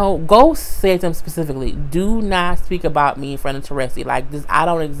 You know, Ghost said to him specifically, do not speak about me in front of Teresi. Like this, I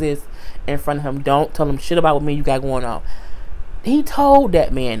don't exist in front of him. Don't tell him shit about what me you got going on. He told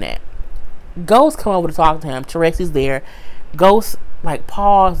that man that. Ghost come over to talk to him. Teresi's there. Ghost like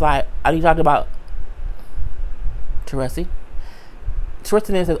pause, like, are you talking about Teresi? Teresi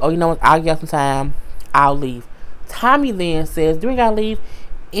then says, oh, you know what, I'll get some time, I'll leave. Tommy then says, do we gotta leave?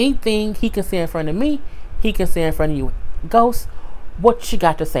 Anything he can say in front of me, he can say in front of you. Ghost, what you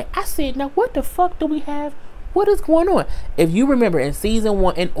got to say? I said, now what the fuck do we have? What is going on? If you remember in season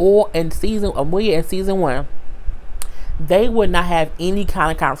 1 in season 1, they would not have any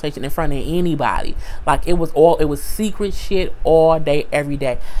kind of conversation in front of anybody. Like it was secret shit all day, every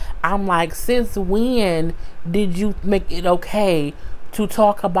day. I'm like, since when did you make it okay to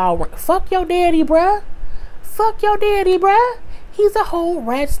talk about fuck your daddy, bruh? Fuck your daddy, bruh. He's a whole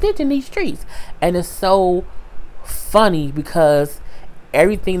rat snitch in these streets. And it's so funny because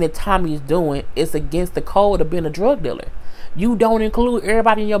everything that Tommy is doing is against the code of being a drug dealer. You don't include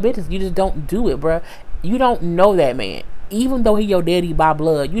everybody in your business. You just don't do it, bruh. You don't know that man. Even though he your daddy by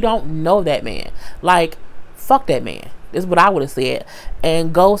blood, you don't know that man. Like, fuck that man. This is what I would have said.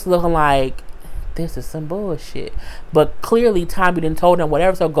 And Ghost looking like, this is some bullshit. But clearly Tommy didn't told him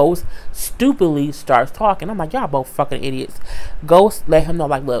whatever, so Ghost stupidly starts talking. I'm like, y'all both fucking idiots. Ghost let him know,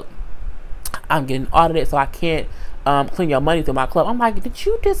 like, look, I'm getting audited, so I can't clean your money through my club. I'm like, did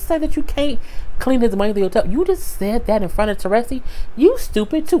you just say that you can't clean his money through your club? You just said that in front of Teresi? You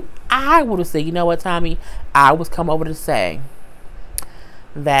stupid too. I would have said, you know what, Tommy? I was come over to say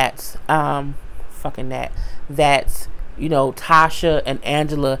that that you know, Tasha and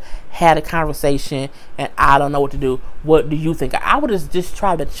Angela had a conversation and I don't know what to do. What do you think? I would have just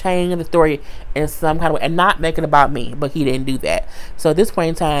tried to change the story in some kind of way and not make it about me, but he didn't do that. So at this point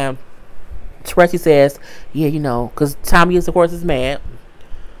in time, Teresi says, yeah, you know, because Tommy is, of course, is mad.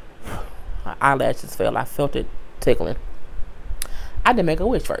 My eyelashes fell. I felt it tickling. I didn't make a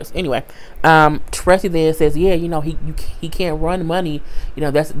wish first. Anyway, Teresi then says, yeah, you know, he can't run money. You know,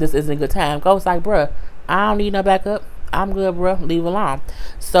 this isn't a good time. Ghost like, bruh, I don't need no backup. I'm good, bruh. Leave it alone.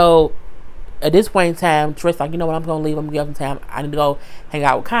 So at this point in time, Teresi's like, you know what, I'm going to leave. I'm going to give him time. I need to go hang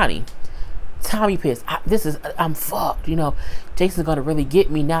out with Connie. Tommy pissed. I'm fucked. You know, Jason's gonna really get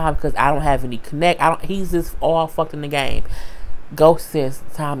me now because I don't have any connect. He's just all fucked in the game. Ghost says,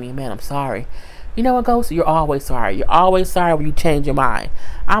 Tommy, man, I'm sorry. You know what, Ghost? You're always sorry. You're always sorry when you change your mind.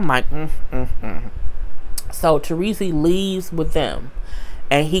 I'm like, So Teresi leaves with them,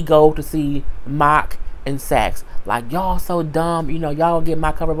 and he goes to see Mock and Sax. Like, y'all so dumb. You know, y'all get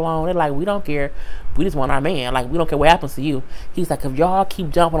my cover blown. They're like, we don't care. We just want our man. Like, we don't care what happens to you. He's like, if y'all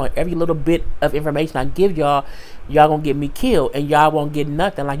keep jumping on every little bit of information I give y'all, y'all gonna get me killed and y'all won't get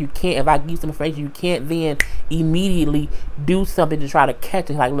nothing. Like, you can't, if I give you some information, you can't then immediately do something to try to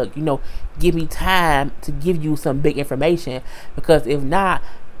catch it. Like, look, you know, give me time to give you some big information, because if not,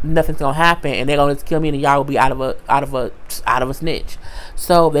 nothing's gonna happen and they're gonna just kill me and y'all will be out of a snitch.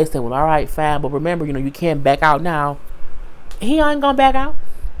 So they said, well, all right, fine, but remember, you know, you can't back out now. He ain't gonna back out.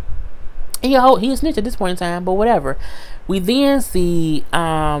 He a snitch at this point in time, but whatever. We then see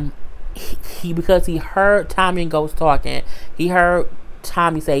he because he heard Tommy and Ghost talking, he heard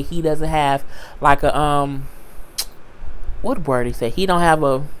Tommy say he doesn't have like a what word he said? He don't have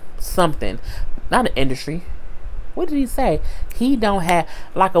a something, not an industry. What did he say? He don't have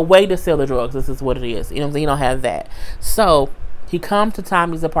like a way to sell the drugs. This is what it is. You know what I'm saying? He don't have that. So he comes to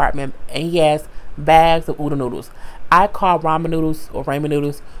Tommy's apartment and he has bags of oodle noodles. I call ramen noodles or ramen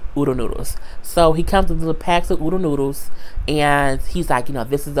noodles oodle noodles. So he comes with little packs of oodle noodles and he's like, you know,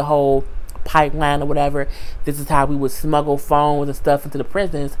 this is the whole pipeline or whatever. This is how we would smuggle phones and stuff into the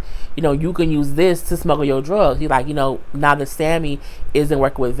prisons. You know, you can use this to smuggle your drugs. He's like, you know, now that Sammy isn't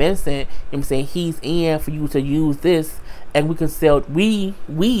working with Vincent, you know what I'm saying, he's in for you to use this and we can sell, we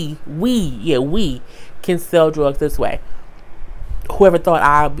can sell drugs this way. Whoever thought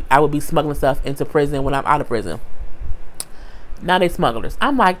I would be smuggling stuff into prison when I'm out of prison. Now they smugglers.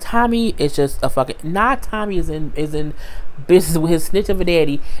 I'm like, Tommy is just a fucking... Now Tommy is in business with his snitch of a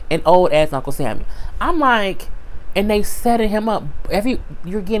daddy and old ass Uncle Sammy. I'm like... And they setting him up.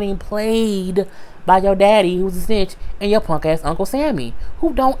 You're getting played by your daddy who's a snitch and your punk ass Uncle Sammy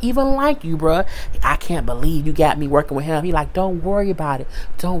who don't even like you, bruh. I can't believe you got me working with him. He like, don't worry about it.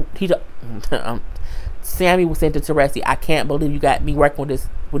 Sammy was sent to Teresi. I can't believe you got me working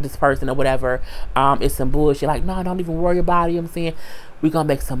with this person or whatever. It's some bullshit. Like, no, don't even worry about it. You know what I'm saying? We gonna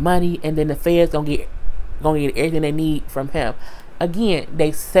make some money, and then the feds gonna get everything they need from him. Again,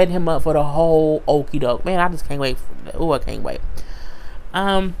 they set him up for the whole okie doke. Man, I just can't wait. I can't wait.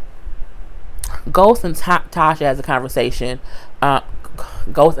 Ghost and Tasha has a conversation.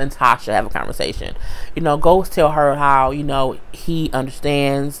 Ghost and Tasha have a conversation. You know, Ghost tell her how, you know, he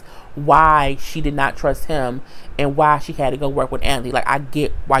understands why she did not trust him and why she had to go work with Andy. Like, I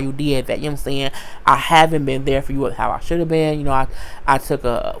get why you did that. You know what I'm saying? I haven't been there for you how I should have been. You know, I took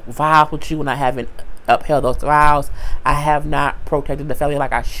a vow with you and I haven't upheld those vows. I have not protected the family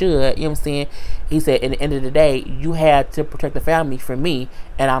like I should. You know what I'm saying? He said, in the end of the day, you had to protect the family for me,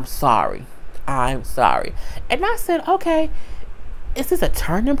 and I'm sorry. I'm sorry. And I said, okay, is this a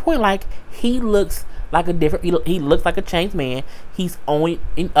turning point? Like, he looks like a different, he looks like a changed man. He's only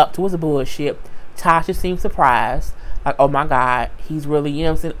up to his bullshit. Tasha seems surprised. Like, oh my God, he's really, you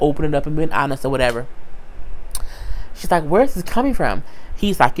know what I'm saying, opening up and being honest or whatever. She's like, where's this coming from?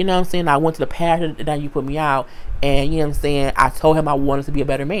 He's like, you know what I'm saying, I went to the past and now you put me out. And, you know what I'm saying, I told him I wanted to be a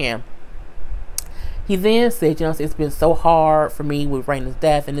better man. He then said, you know, it's been so hard for me with Raina's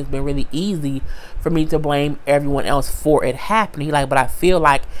death, and it's been really easy for me to blame everyone else for it happening. Like, but I feel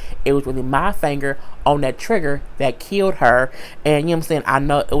like it was really my finger on that trigger that killed her. And, you know what I'm saying, I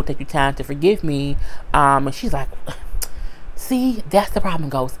know it will take you time to forgive me. And she's like, see, that's the problem,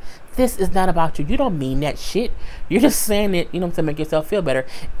 Ghost. This is not about you. You don't mean that shit. You're just saying it, you know, to make yourself feel better.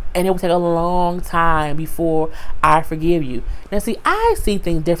 And it will take a long time before I forgive you. Now, see, I see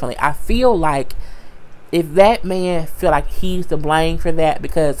things differently. I feel like if that man feel like he's to blame for that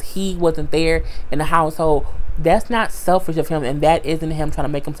because he wasn't there in the household, that's not selfish of him, and that isn't him trying to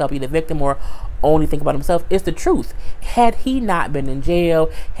make himself be the victim or only think about himself. It's the truth. Had he not been in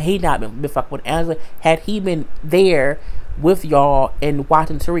jail, had he not been fucking with Angela, had he been there with y'all and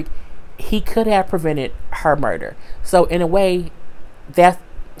watching Tariq, he could have prevented her murder. So in a way, that's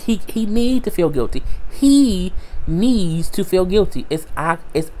he needs to feel guilty. He needs to feel guilty. It's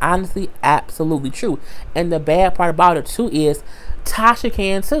honestly absolutely true. And the bad part about it too is Tasha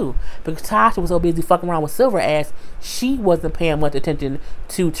can too, because Tasha was so busy fucking around with Silver ass, she wasn't paying much attention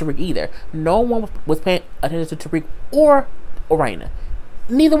to Tariq either. No one was paying attention to Tariq or Raina.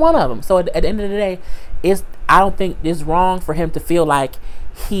 Neither one of them. So at the end of the day, I don't think it's wrong for him to feel like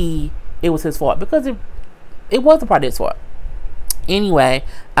it was his fault, because it was a part of his fault. Anyway,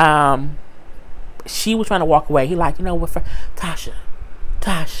 she was trying to walk away. He like, you know what, Tosh,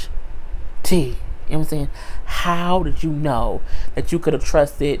 T, you know what I'm saying? How did you know that you could have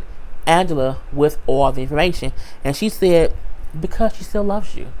trusted Angela with all the information? And she said, because she still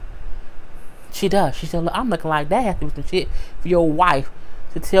loves you. She does. She still. I'm looking like that has to be some shit for your wife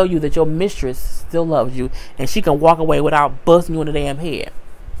to tell you that your mistress still loves you, and she can walk away without busting you in the damn head.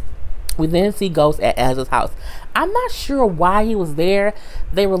 We then see Ghost at Angela's house. I'm not sure why he was there.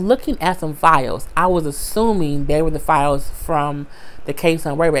 They were looking at some files. I was assuming they were the files from the case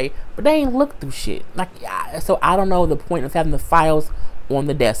on Ray Ray, but they ain't looked through shit. Like, so I don't know the point of having the files on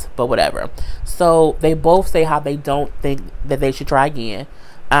the desk, but whatever. So they both say how they don't think that they should try again,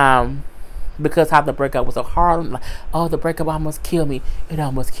 because how the breakup was so hard. Like, oh, the breakup almost killed me. It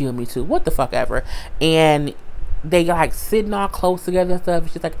almost killed me too. What the fuck ever. And they like sitting all close together and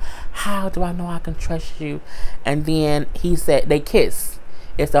stuff. She's like, how do I know I can trust you? And then he said they kiss.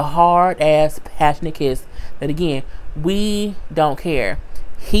 It's a hard ass passionate kiss that, again, we don't care.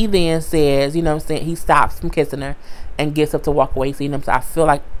 He then says, you know what I'm saying, he stops from kissing her and gets up to walk away. So, you know what I'm saying, I feel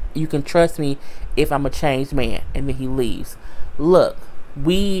like you can trust me if I'm a changed man. And then he leaves. Look,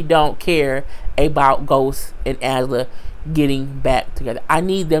 we don't care about Ghost and Angela getting back together. I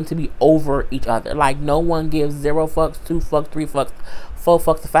need them to be over each other. Like, no one gives 0 fucks, 2 fucks, 3 fucks, 4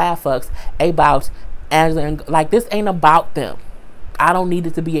 fucks, 5 fucks about Angela and, like, this ain't about them. I don't need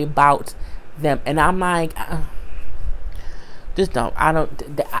it to be about them. And I'm like, just don't.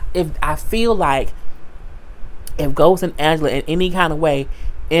 If I feel like if Ghost and Angela in any kind of way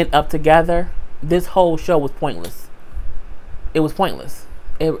end up together, this whole show was pointless. It was pointless.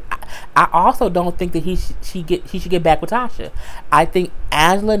 I also don't think that he should get back with Tasha. I think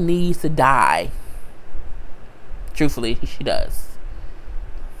Angela needs to die. Truthfully, she does.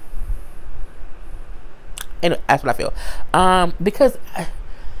 And that's what I feel. Because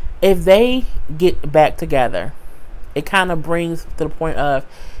if they get back together, it kind of brings to the point of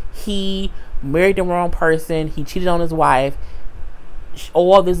he married the wrong person. He cheated on his wife.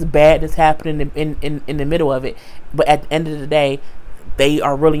 All this bad that's happening in the middle of it. But at the end of the day, they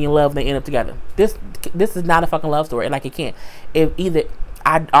are really in love and they end up together. This is not a fucking love story. Like, it can't. If either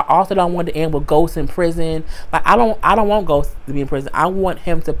I also don't want to end with Ghost in prison. Like I don't want Ghost to be in prison. I want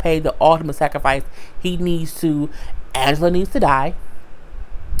him to pay the ultimate sacrifice he needs to. Angela needs to die.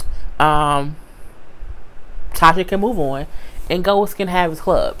 Tasha can move on, and Ghost can have his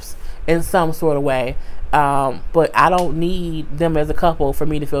clubs in some sort of way. But I don't need them as a couple for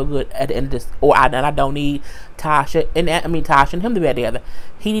me to feel good at the end of this. And I don't need Tasha and him to be together.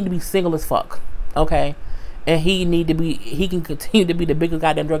 He need to be single as fuck. Okay. And he can continue to be the biggest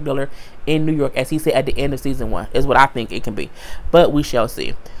goddamn drug dealer in New York, as he said at the end of season 1, is what I think it can be. But we shall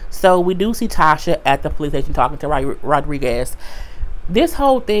see. So we do see Tasha at the police station talking to Rodriguez. This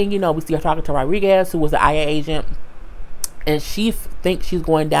whole thing, we see her talking to Rodriguez, who was the IA agent, and she thinks she's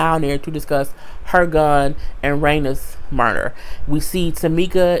going down there to discuss her gun and Raina's murder. We see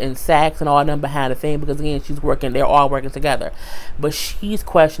Tamika and Sax and all of them behind the thing because, again, they're all working together. But she's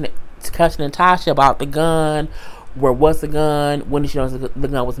questioning Tasha about the gun, where was the gun, when did she know the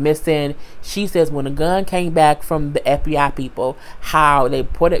gun was missing. She says when the gun came back from the FBI people, how they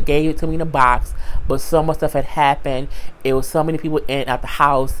gave it to me in a box, but so much stuff had happened. It was so many people in and out the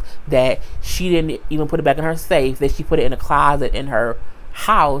house that she didn't even put it back in her safe, that she put it in a closet in her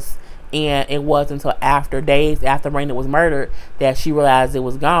house. And it wasn't until days after Raina was murdered that she realized it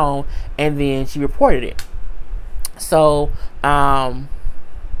was gone, and then she reported it. So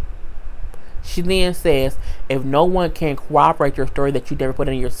she then says, if no one can corroborate your story that you never put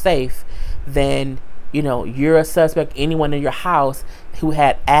in your safe, then, you're a suspect. Anyone in your house who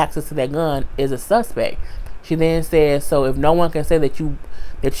had access to that gun is a suspect. She then says, so if no one can say that you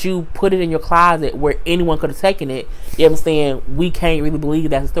put it in your closet where anyone could have taken it, we can't really believe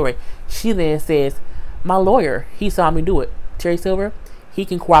that's the story. She then says, my lawyer, he saw me do it. Terry Silver, he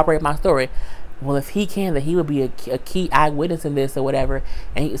can corroborate my story. Well, if he can, then he would be a key eyewitness in this or whatever.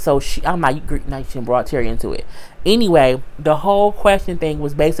 And I'm like, she brought Terry into it. Anyway, the whole question thing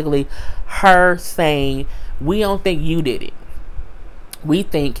was basically her saying, we don't think you did it. We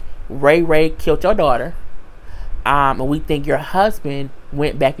think Ray killed your daughter. And we think your husband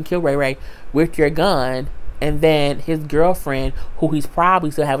went back and killed Ray with your gun. And then his girlfriend, who he's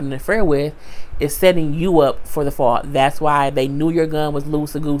probably still having an affair with, is setting you up for the fall. That's why they knew your gun was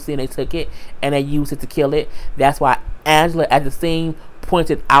loosey-goosey and they took it and they used it to kill it. That's why Angela at the scene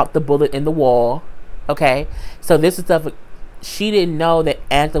pointed out the bullet in the wall. Okay? So this is stuff she didn't know that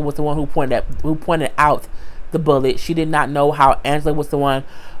Angela was the one who pointed out the bullet. She did not know how Angela was the one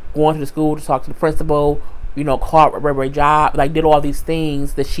going to the school to talk to the principal, called Ray job, did all these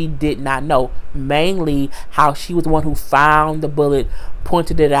things that she did not know. Mainly how she was the one who found the bullet,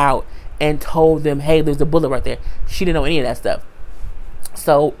 pointed it out, and told them, hey, there's a bullet right there. She didn't know any of that stuff.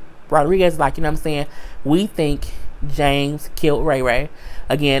 So Rodriguez is like, we think James killed Ray.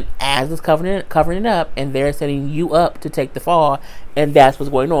 Again, as is covering it up, and they're setting you up to take the fall, and that's what's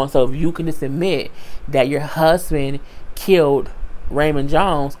going on. So if you can just admit that your husband killed Raymond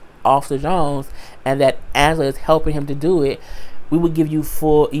Jones, Officer Jones, and that Angela is helping him to do it, we would give you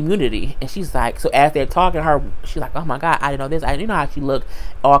full immunity. And she's like, so as they're talking to her, she's like, oh my God, I didn't know this. I didn't know how she looked,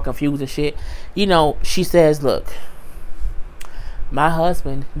 all confused and shit. She says, look, my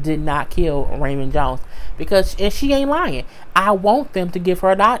husband did not kill Raymond Jones, and she ain't lying. I want them to give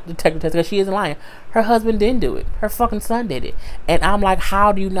her a detective test because she isn't lying. Her husband didn't do it. Her fucking son did it. And I'm like,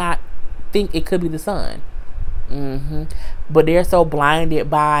 how do you not think it could be the son? But they're so blinded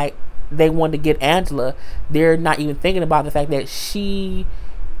by they want to get Angela, they're not even thinking about the fact that she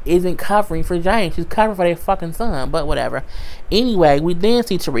isn't covering for James. She's covering for their fucking son, but whatever. Anyway, we then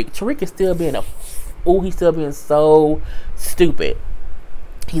see Tariq. Tariq is still being he's still being so stupid.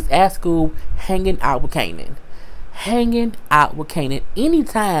 He's at school hanging out with Kanan. Anytime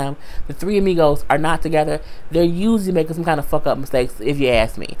the three amigos are not together, they're usually making some kind of fuck up mistakes, if you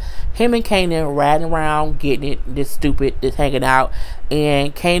ask me. Him and Kanan riding around, getting it, just stupid, just hanging out.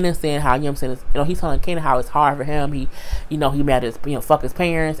 And Kanan saying how, he's telling Kanan how it's hard for him. He mad at his, fuck his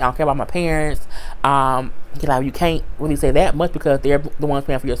parents. I don't care about my parents. You can't really say that much because they're the ones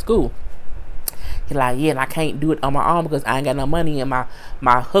paying for your school. He's like, yeah, and I can't do it on my own because I ain't got no money, and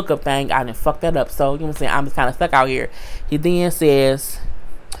my hookup thing, I done fucked that up. So, I'm saying? I'm just kind of stuck out here. He then says,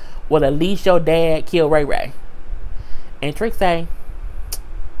 well, at least your dad killed Ray. And Trick say,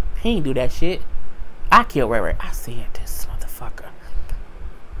 he ain't do that shit. I killed Ray. I said this motherfucker.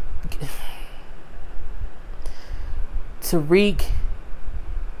 Tariq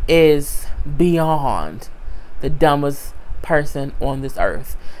is beyond the dumbest person on this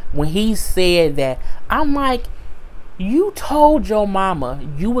earth. When he said that, I'm like, you told your mama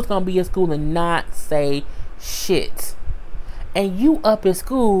you was gonna be at school and not say shit, and you up at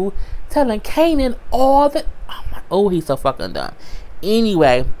school telling Kanan all the, he's so fucking dumb.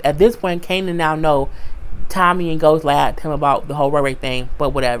 Anyway, at this point, Kanan now know Tommy and Ghost lied to him about the whole Ray thing,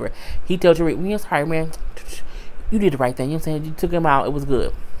 but whatever. He told Tariq, "I'm sorry, man. You did the right thing. You know what I'm saying? You took him out. It was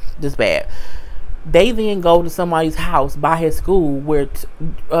good. Just bad." They then go to somebody's house by his school where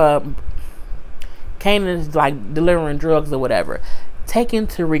Kanan is like delivering drugs or whatever, taking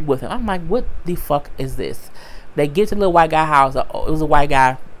Tariq with him. I'm like, what the fuck is this? They get to the little white guy house. It was a white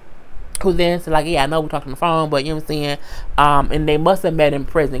guy who then said, like, yeah, I know we talked on the phone, but you know what I'm saying? And they must have met in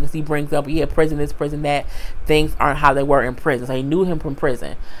prison, because he brings up, yeah, prison this, prison that. Things aren't how they were in prison. So he knew him from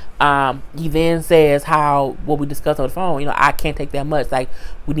prison. He then says how, what we discussed on the phone, you know, I can't take that much. Like,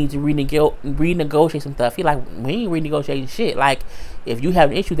 we need to renegotiate some stuff. He like, we ain't renegotiating shit. Like, if you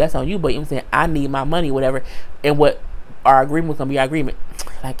have an issue, that's on you. But you know what I'm saying? I need my money, whatever. And what our agreement was going to be our agreement.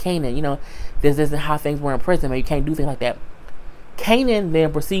 Like, Kanan, you know, this isn't how things were in prison, man. You can't do things like that. Kanan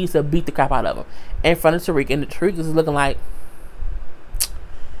then proceeds to beat the crap out of him in front of Tariq, and Tariq is looking like,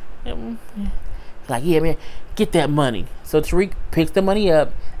 yeah, man, get that money. So Tariq picks the money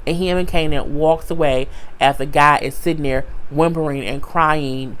up, and him and Kanan walks away as the guy is sitting there whimpering and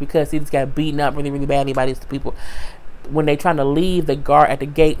crying because he just got beaten up really, really badly by these people. When they trying to leave, the guard at the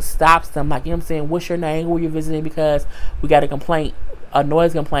gate stops them, like, you know what I'm saying, what's your name, who are you visiting, because we got a complaint, a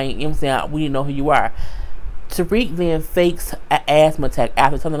noise complaint, you know what I'm saying, we didn't know who you are. Tariq then fakes an asthma attack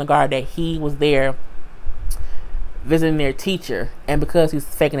after telling the guard that he was there visiting their teacher, and because he's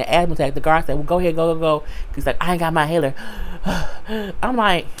faking an asthma attack, the guard said, well, go ahead, go. He's like, I ain't got my inhaler. I'm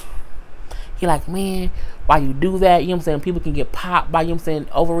like, he like, man, why you do that? You know what I'm saying? People can get popped by, you know what I'm saying,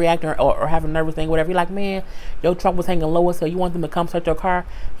 overreacting or having a nervous thing, whatever. He like, man, your truck was hanging lower, so you want them to come search your car?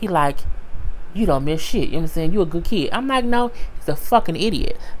 He like, you don't miss shit. You know what I'm saying? You a good kid. I'm like, no, he's a fucking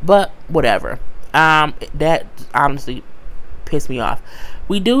idiot. But whatever. That honestly pissed me off.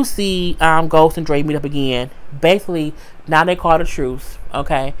 We do see Ghost and Dre meet up again. Basically, now they call the truce,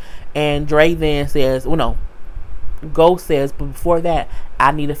 okay? And Dre then says, well, no, Ghost says, but before that,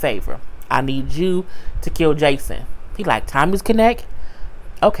 I need a favor. I need you to kill Jason. He like, time is connect?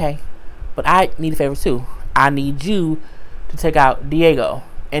 Okay, but I need a favor too. I need you to take out Diego.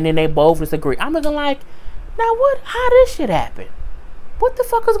 And then they both disagree. I'm looking like, now what? How this shit happen? What the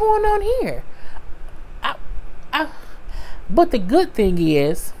fuck is going on here? But the good thing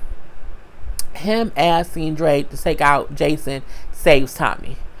is, him asking Dre to take out Jason saves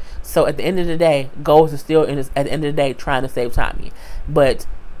Tommy. So at the end of the day, Ghost is still at the end of the day trying to save Tommy. But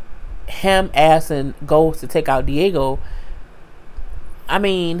him asking Ghost to take out Diego, I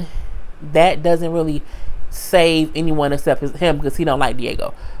mean, that doesn't really save anyone except him, because he don't like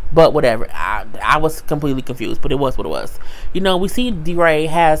Diego. But whatever, I was completely confused, but it was what it was. You know, we see DeRay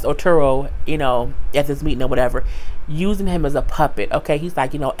has Arturo, you know, at this meeting or whatever, using him as a puppet. Okay, he's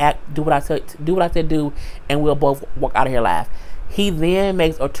like, you know, do what I said do, and we'll both walk out of here laugh. He then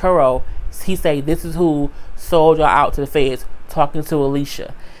makes Arturo, he say, this is who sold y'all out to the feds, talking to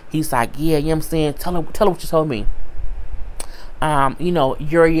Alicia. He's like, yeah, you know what I'm saying, tell her what you told me. You know,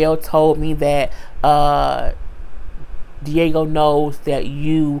 Uriel told me that Diego knows that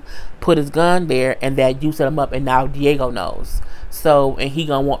you put his gun there and that you set him up, and now Diego knows. So, and he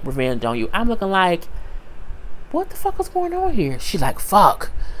gonna want revenge on you. I'm looking like, what the fuck is going on here? She's like,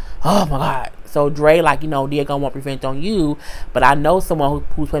 fuck. Oh my god. So Dre like, you know, Diego want revenge on you, but I know someone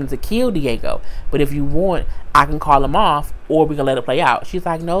who's planning to kill Diego. But if you want, I can call him off, or we can let it play out. She's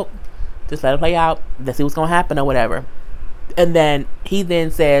like, nope, just let it play out. Let's see what's gonna happen or whatever. And then he then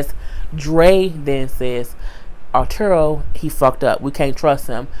says, Dre then says, Arturo, he fucked up. We can't trust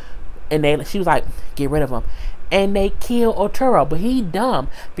him. And she was like, get rid of him. And they kill Arturo, but he dumb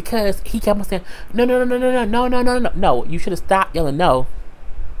because he kept on saying, no. You should have stopped yelling no.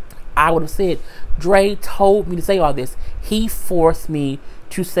 I would have said, Dre told me to say all this. He forced me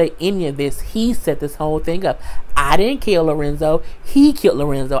to say any of this. He set this whole thing up. I didn't kill Lorenzo. He killed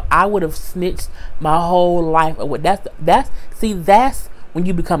Lorenzo. I would have snitched my whole life away. That's when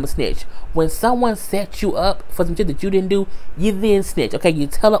you become a snitch. When someone sets you up for some shit that you didn't do, you then snitch. Okay, you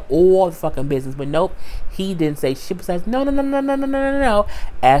tell her all the fucking business. But nope, he didn't say shit besides no,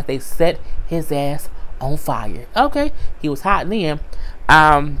 as they set his ass on fire. Okay, he was hot then.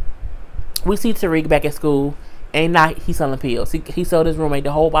 We see Tariq back at school, and now he's selling pills. He sold his roommate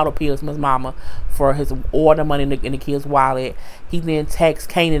the whole bottle of pills from his mama for his order money in the kid's wallet. He then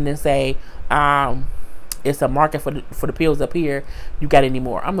texts Kanan and say, it's a market for the pills up here. You got any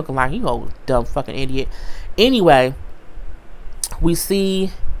more? I'm looking like, you old dumb fucking idiot. Anyway, we see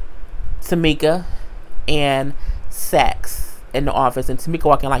Tamika and Sax in the office, and Tamika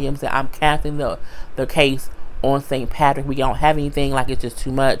walking like him saying, I'm casting the case on St. Patrick. We don't have anything, like it's just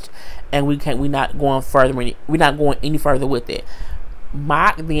too much, and we're not going any further with it.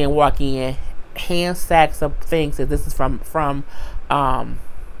 Mock then walk in, hand sacks of things. Says this is from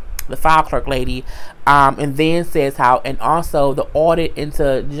the file clerk lady, and then says how, and also the audit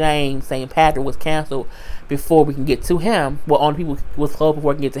into James St. Patrick was canceled before we can get to him. Well, only people was closed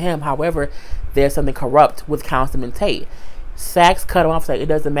before we can get to him. However, there's something corrupt with Councilman Tate. Sachs cut him off, like it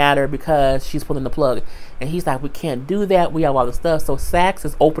doesn't matter because she's pulling the plug, and he's like, we can't do that. We have all this stuff. So Sachs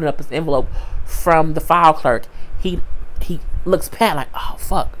is opening up his envelope from the file clerk. He looks pat like, oh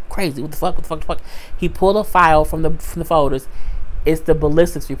fuck, crazy. What the fuck? He pulled a file from the folders. It's the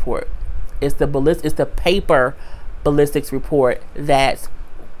ballistics report. It's the paper ballistics report that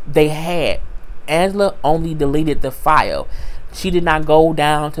they had. Angela only deleted the file. She did not go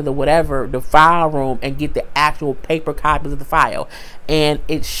down to the file room and get the actual paper copies of the file. And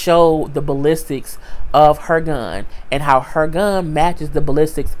it showed the ballistics of her gun and how her gun matches the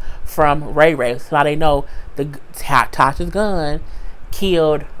ballistics from Ray Ray. So now they know Tasha's gun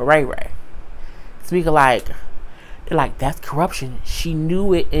killed Ray Ray. Speaking like, they're like, that's corruption. She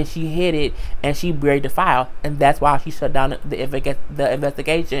knew it and she hid it and she buried the file, and that's why she shut down the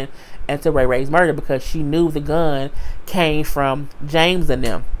investigation into Ray Ray's murder, because she knew the gun came from James and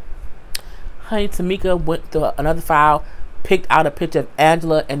them. Honey, Tamika went to another file, picked out a picture of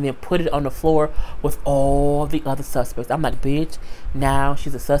Angela, and then put it on the floor with all the other suspects. I'm like, bitch, now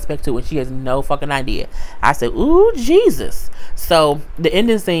she's a suspect too, and she has no fucking idea. I said, ooh, Jesus. So the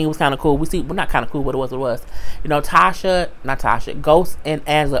ending scene was kind of cool. Well, not kind of cool, but it was. You know, Ghost and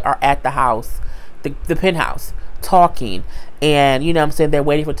Angela are at the house, the penthouse, talking, and you know what I'm saying, they're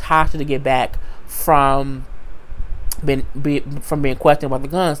waiting for Tasha to get back from being questioned about the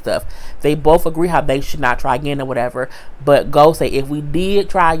gun stuff. They both agree how they should not try again or whatever, but Ghost say, if we did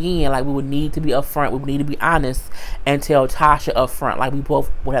try again, like, we would need to be upfront, we would need to be honest and tell Tasha upfront, like, we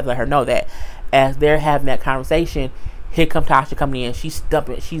both would have to let her know that. As they're having that conversation, here comes Tasha coming in. She's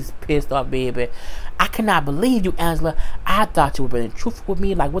stumping. She's pissed off, baby. I cannot believe you, Angela. I thought you were being truthful with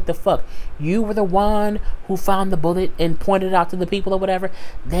me. Like, what the fuck? You were the one who found the bullet and pointed it out to the people or whatever.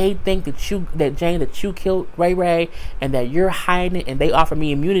 They think that you killed Ray Ray and that you're hiding it, and they offer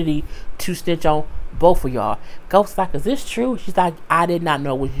me immunity to snitch on both of y'all. Ghost's like, is this true? She's like, I did not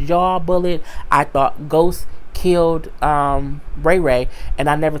know it was your bullet. I thought Ghost killed Ray Ray, and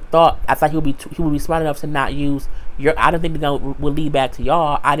I thought he would be smart enough to not use your. I didn't think the gun would lead back to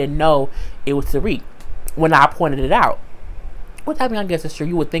y'all. I didn't know it was Tariq when I pointed it out. Which, I mean, I guess it's true.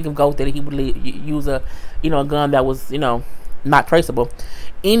 You would think of Ghost that he would use a gun that was, not traceable.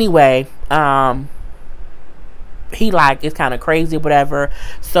 Anyway, he like, it's kind of crazy, whatever.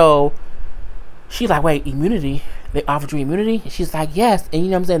 So she's like, wait, immunity? They offered you immunity? And she's like, yes. And you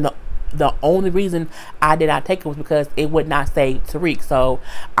know what I'm saying? The only reason I did not take it was because it would not say Tariq. So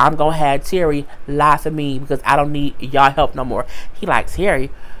I'm going to have Terry lie for me because I don't need y'all help no more. He like,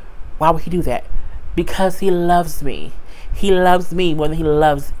 Terry, why would he do that? Because he loves me. He loves me more than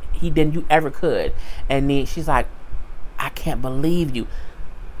than you ever could. And then she's like, I can't believe you.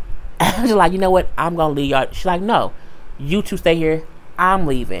 And she's like, you know what? I'm going to leave y'all. She's like, no, you two stay here. I'm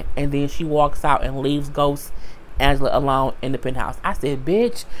leaving. And then she walks out and leaves Ghost Angela alone in the penthouse. I said,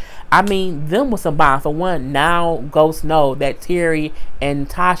 bitch, I mean, them was some bond. For one, now Ghost know that Terry and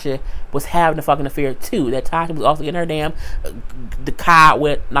Tasha was having a fucking affair too. That Tasha was also getting her damn, the cod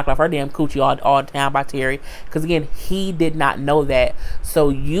with knocked off her damn coochie all the time by Terry. Because again, he did not know that. So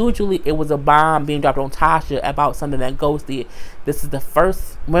usually it was a bomb being dropped on Tasha about something that Ghost did. This is the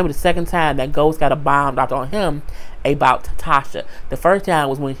second time that Ghost got a bomb dropped on him about Tasha. The first time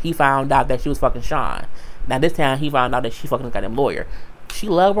was when he found out that she was fucking Sean. Now this time he found out that she fucking got him lawyer. She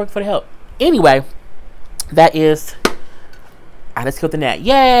loved working for the help. Anyway, that is, I just killed the net.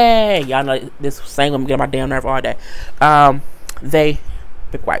 Yay! Y'all know this same woman get on my damn nerve all day. They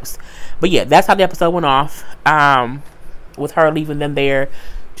big wipes. But yeah, that's how the episode went off. With her leaving them there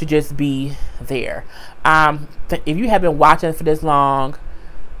to just be there. If you have been watching for this long,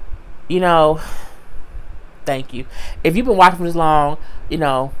 thank you. If you've been watching for this long,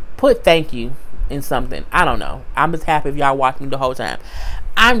 put thank you in something. I don't know. I'm just happy if y'all watching the whole time.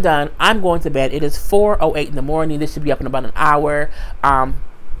 I'm done. I'm going to bed. It is 4:08 in the morning. This should be up in about an hour.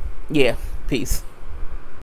 Yeah. Peace.